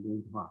现一个什么东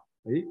西的话，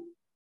哎，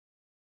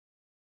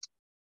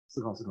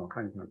思考思考，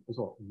看一看，不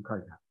错，我们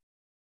看一看。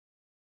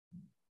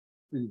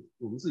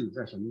我们自己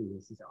在神的面前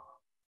思想啊，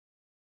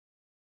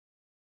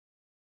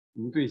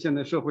我们对现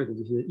在社会的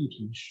这些议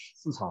题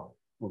思考，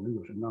我们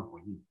有什么样的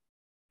回应？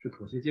是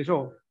妥协接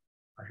受，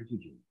还是拒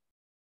绝？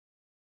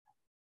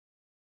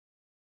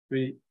所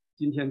以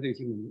今天这个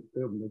经文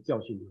给我们的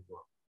教训就是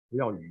说，不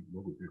要与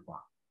魔鬼对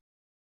话，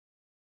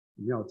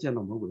你要见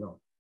到魔鬼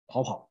要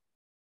逃跑。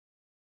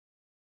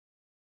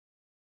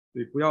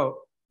所以不要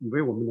以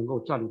为我们能够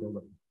站立得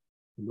稳，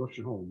很多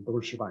时候我们都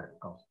是失败的。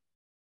告诉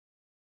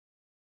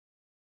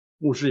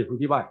你，牧师也不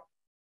例外，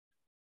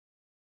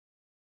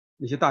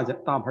那些大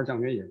牌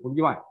讲员也不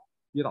例外，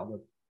跌倒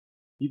的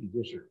比比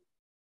皆是。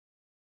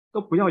都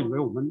不要以为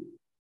我们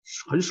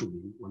很属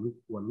灵，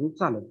我能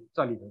站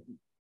立得住，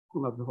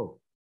碰到之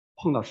后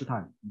碰到试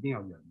探一定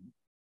要远离。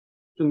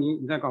圣经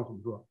一再告诉我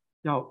们说，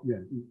要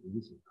远离危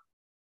险，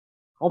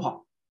逃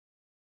跑。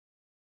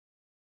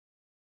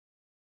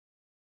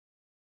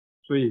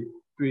所以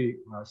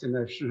对现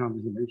在世上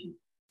这些媒体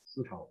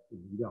思潮，我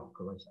们一定要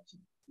格外小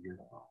心，一定要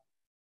祷告。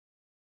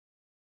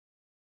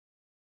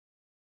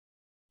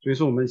所以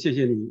说，我们谢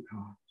谢你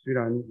啊！虽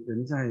然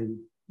人在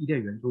伊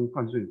甸园中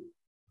犯罪，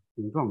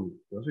顶撞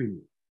你，得罪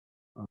你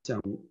啊，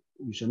想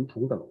与神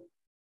同等，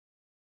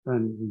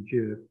但你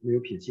却没有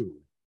撇弃我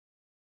们。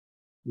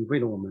你为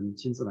了我们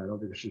亲自来到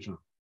这个世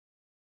上，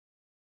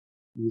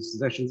你死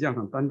在十字架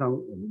上担当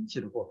我们一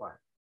切的过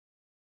犯，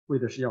为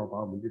的是要把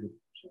我们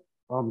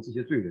这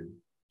些罪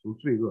人从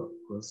罪恶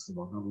和死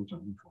亡当中拯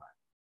救出来。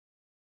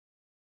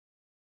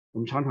我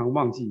们常常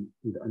忘记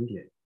你的恩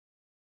典，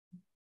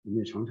我们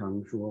也常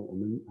常说我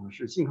们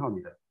是信靠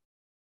你的，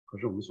可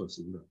是我们所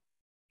行的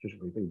却是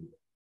违背你的，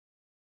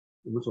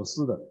我们所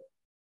思的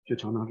却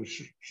常常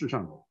是世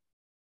上的。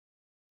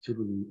求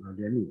主你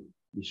怜悯，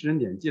你施恩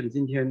典，借着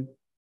今天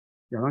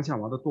亚当夏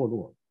娃的堕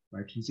落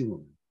来提醒我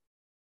们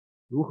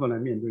如何来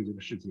面对这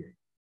个世界，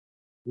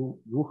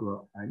如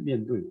何来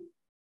面对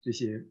这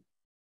些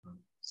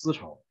思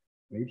潮、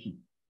媒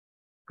体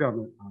各样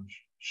的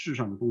世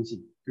上的东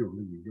西对我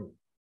们的引诱，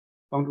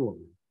帮助我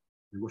们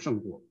能够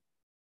胜过。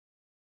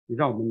也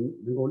让我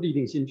们能够立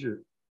定心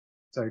志，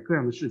在各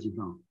样的事情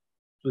上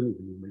尊你的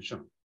名为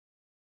圣，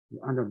你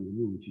按照你的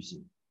命令去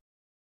行。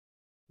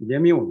你怜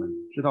悯我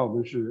们，知道我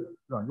们是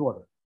软弱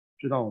的，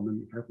知道我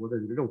们还活在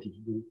这个肉体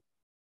之中，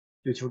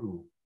就求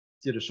主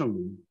借着圣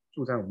灵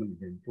住在我们里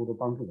面，多多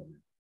帮助我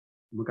们。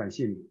我们感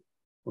谢你，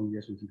奉耶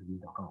稣基督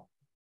的祷告，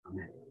阿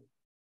门。